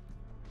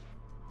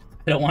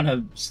 I don't want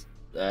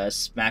to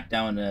smack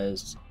down a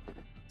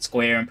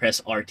square and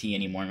press RT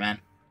anymore, man.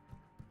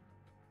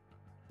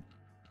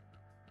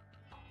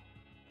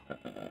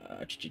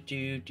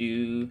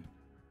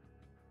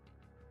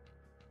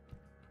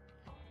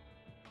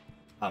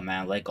 Oh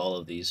man, I like all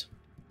of these.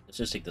 Let's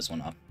just take this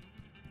one off.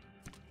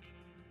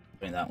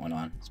 Putting that one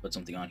on. Let's put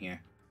something on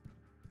here.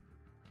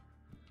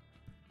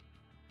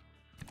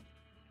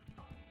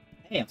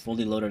 Hey, I'm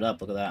fully loaded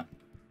up. Look at that.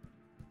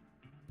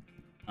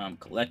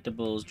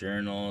 Collectibles,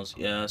 journals.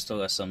 Yeah, still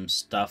got some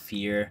stuff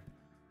here.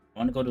 I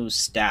want to go to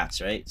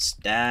stats, right?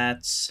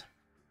 Stats.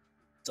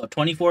 So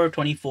 24 of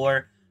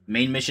 24.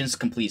 Main missions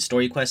complete.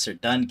 Story quests are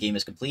done. Game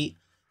is complete.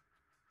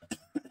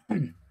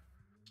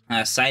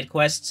 Side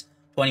quests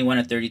 21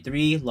 of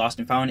 33. Lost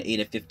and found 8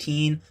 of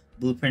 15.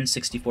 Blueprints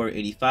 64 of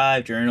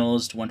 85.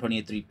 Journals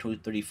 128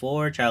 of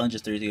 34.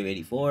 Challenges 33 of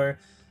 84.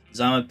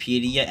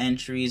 Zombipedia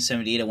entries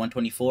 78 of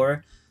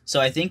 124. So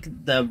I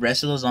think the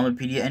rest of those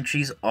Zombipedia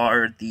entries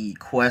are the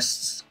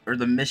quests or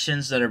the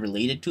missions that are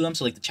related to them.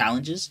 So like the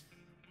challenges.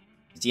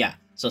 Yeah.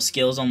 So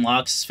skills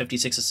unlocks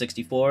 56 of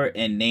 64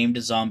 and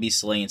named zombie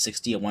slaying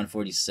 60 of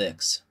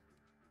 146.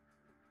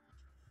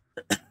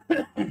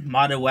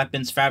 Modded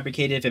weapons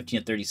fabricated 15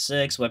 of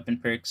 36. Weapon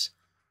perks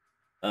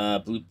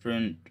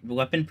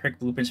weapon perk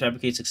blueprints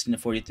fabricated 16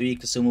 of 43.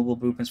 Consumable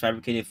blueprints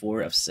fabricated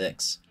 4 of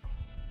 6.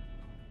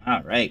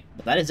 Alright,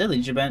 but that is it,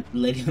 ladies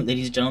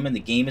and gentlemen. The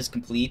game is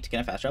complete. Can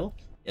I fast travel?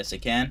 Yes, I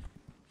can.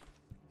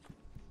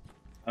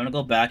 I'm gonna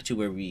go back to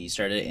where we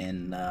started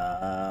in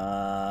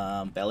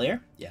Bel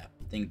Air. Yeah,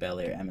 I think Bel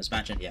Air, Emma's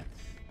Mansion. Yeah,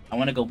 I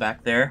want to go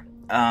back there.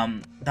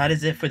 That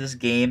is it for this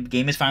game.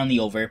 Game is finally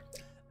over.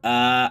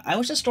 I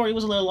wish the story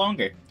was a little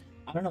longer.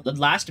 I don't know. The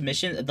last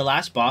mission, the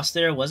last boss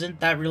there wasn't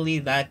that really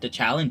that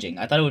challenging.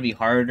 I thought it would be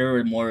harder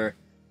or more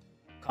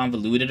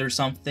convoluted or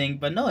something,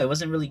 but no, it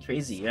wasn't really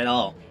crazy at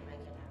all.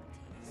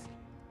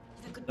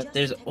 But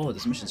there's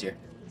missions here.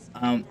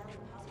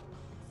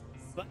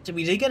 But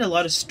we did get a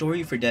lot of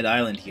story for Dead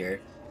Island here,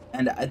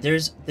 and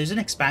there's an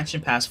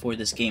expansion pass for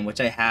this game,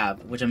 which I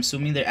have, which I'm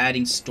assuming they're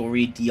adding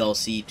story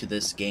DLC to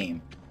this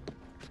game,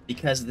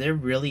 because they're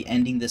really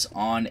ending this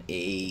on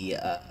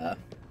a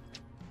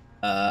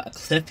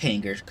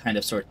cliffhanger kind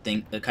of sort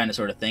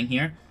of thing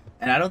here,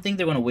 and I don't think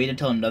they're going to wait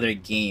until another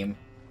game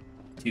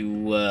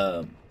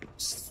to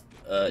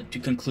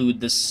conclude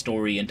this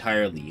story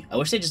entirely. I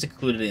wish they just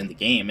included it in the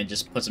game and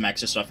just put some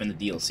extra stuff in the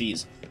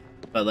DLCs.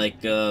 But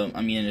like,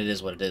 I mean, it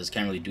is what it is.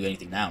 Can't really do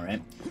anything now,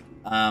 right?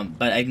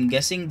 But I'm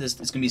guessing this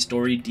is gonna be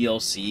story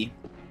DLC,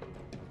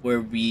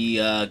 where we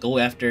go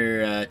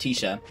after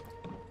Tisha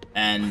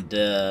and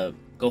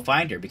go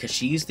find her because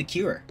she's the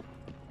cure.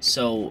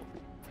 So,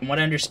 from what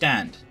I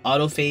understand,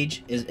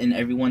 autophage is in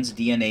everyone's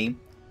DNA,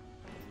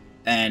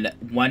 and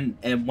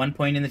at one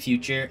point in the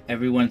future,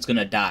 everyone's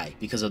gonna die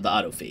because of the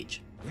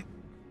autophage.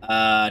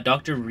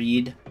 Dr.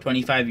 Reed,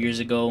 25 years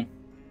ago,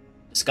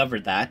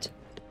 discovered that,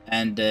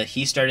 and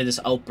he started this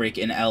outbreak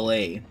in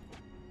LA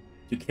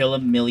to kill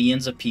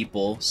millions of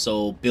people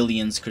so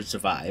billions could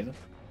survive,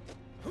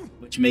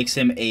 which makes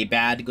him a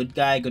good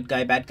guy,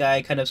 bad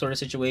guy kind of sort of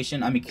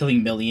situation. I mean,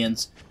 killing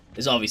millions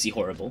is obviously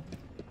horrible.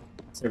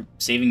 So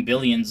saving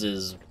billions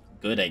is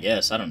good, I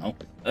guess. I don't know.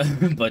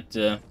 But,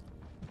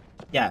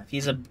 yeah,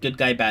 he's a good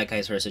guy, bad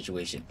guy sort of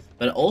situation.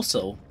 But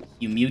also,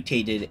 he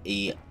mutated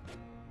a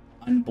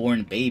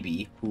unborn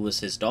baby who was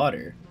his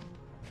daughter,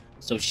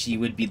 so she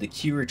would be the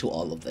cure to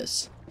all of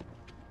this,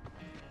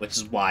 which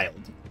is wild.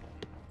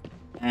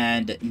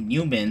 And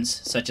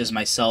humans, such as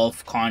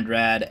myself,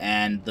 Conrad,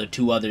 and the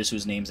two others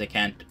whose names I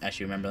can't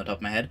actually remember on the top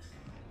of my head,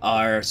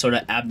 are sort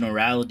of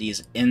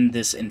abnormalities in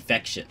this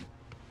infection.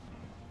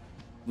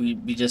 We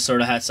just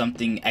sort of had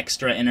something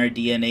extra in our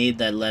DNA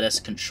that let us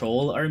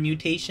control our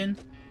mutation,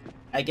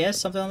 I guess,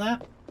 something like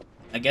that.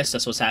 I guess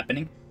that's what's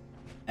happening.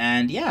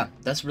 And yeah,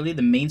 that's really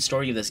the main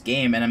story of this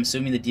game, and I'm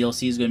assuming the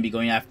DLC is going to be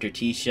going after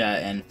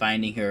Tisha and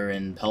finding her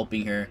and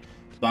helping her.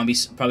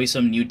 Probably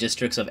some new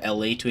districts of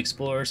LA to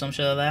explore or some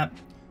shit like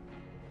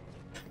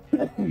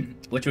that.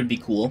 Which would be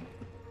cool.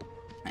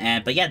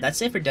 But yeah,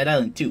 that's it for Dead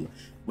Island 2.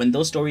 When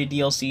those story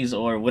DLCs,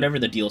 or whatever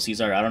the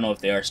DLCs are, I don't know if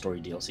they are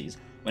story DLCs,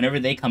 whenever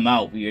they come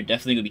out, we are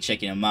definitely going to be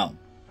checking them out.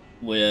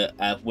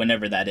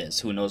 Whenever that is.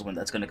 Who knows when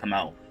that's going to come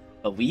out.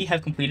 But we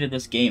have completed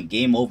this game.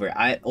 Game over.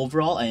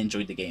 Overall, I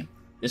enjoyed the game.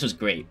 This was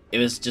great. It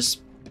was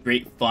just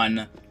great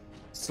fun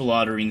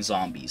slaughtering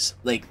zombies.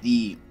 Like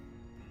the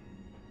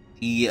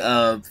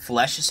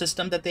flesh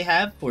system that they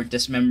have for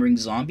dismembering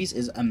zombies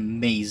is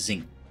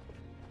amazing.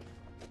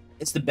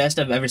 It's the best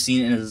I've ever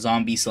seen in a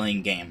zombie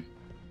slaying game.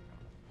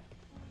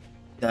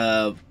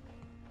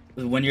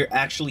 When you're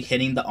actually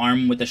hitting the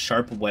arm with a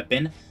sharp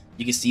weapon,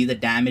 you can see the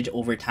damage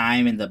over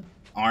time and the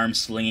arm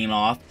slinging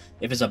off.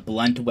 If it's a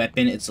blunt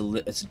weapon, it's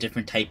a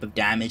different type of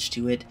damage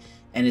to it.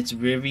 And it's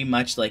very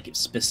much like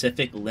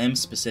specific limb,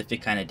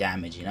 specific kind of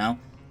damage, you know?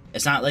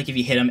 It's not like if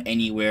you hit them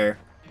anywhere,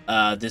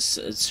 this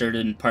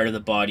certain part of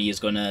the body is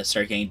going to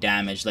start getting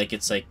damaged. Like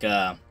it's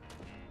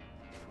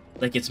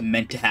it's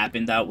meant to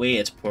happen that way.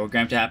 It's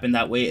programmed to happen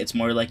that way. It's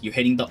more like you're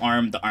hitting the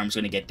arm's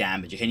going to get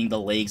damaged. You're hitting the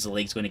leg's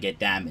going to get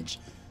damaged.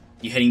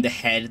 You're hitting the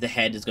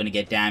head is going to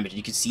get damaged.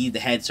 You can see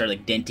the head start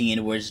like denting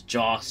inwards,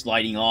 jaw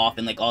sliding off,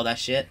 and like all that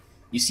shit.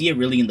 You see it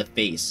really in the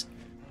face,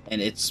 and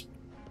it's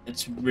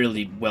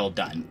really well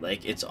done.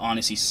 Like, it's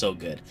honestly so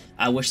good.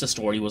 I wish the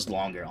story was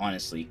longer,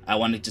 honestly. I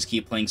want to just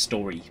keep playing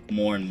story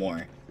more and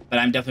more. But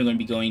I'm definitely going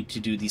to be going to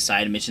do these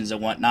side missions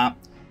and whatnot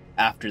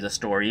after the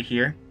story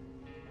here.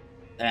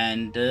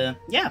 And,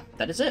 yeah,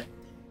 that is it.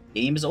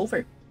 Game is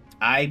over.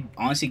 I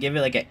honestly give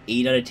it like an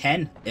 8 out of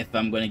 10 if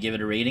I'm going to give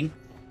it a rating.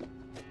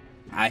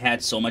 I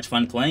had so much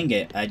fun playing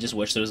it. I just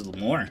wish there was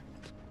more.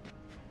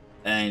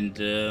 And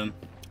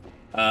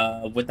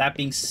with that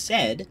being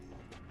said,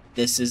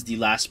 this is the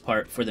last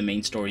part for the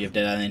main story of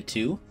Dead Island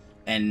 2.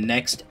 And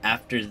next,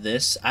 after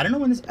this, I don't know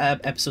when this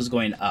episode's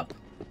going up.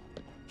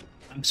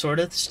 I'm sort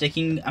of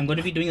sticking... I'm going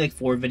to be doing like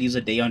 4 videos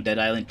a day on Dead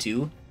Island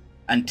 2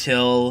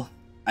 until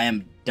I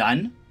am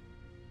done.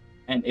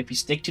 And if you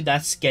stick to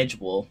that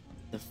schedule,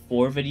 the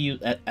 4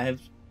 videos... I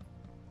have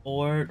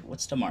 4...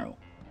 What's tomorrow?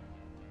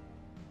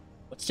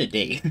 What's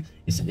today?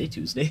 Is today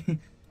Tuesday?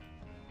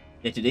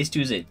 Yeah, today's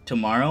Tuesday.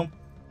 Tomorrow,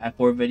 I have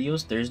 4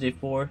 videos. Thursday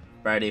 4,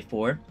 Friday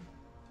 4.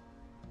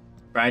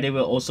 Friday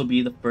will also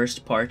be the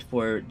first part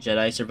for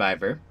Jedi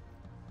Survivor.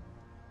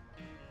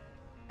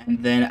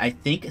 And then I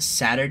think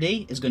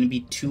Saturday is going to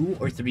be 2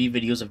 or 3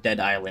 videos of Dead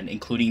Island,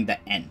 including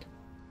the end.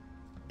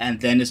 And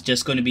then it's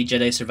just going to be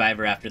Jedi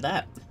Survivor after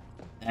that.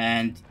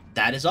 And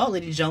that is all,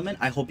 ladies and gentlemen.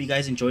 I hope you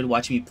guys enjoyed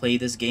watching me play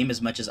this game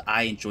as much as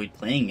I enjoyed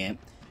playing it.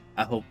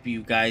 I hope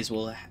you guys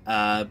will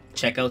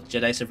check out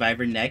Jedi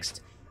Survivor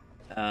next.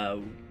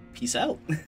 Peace out.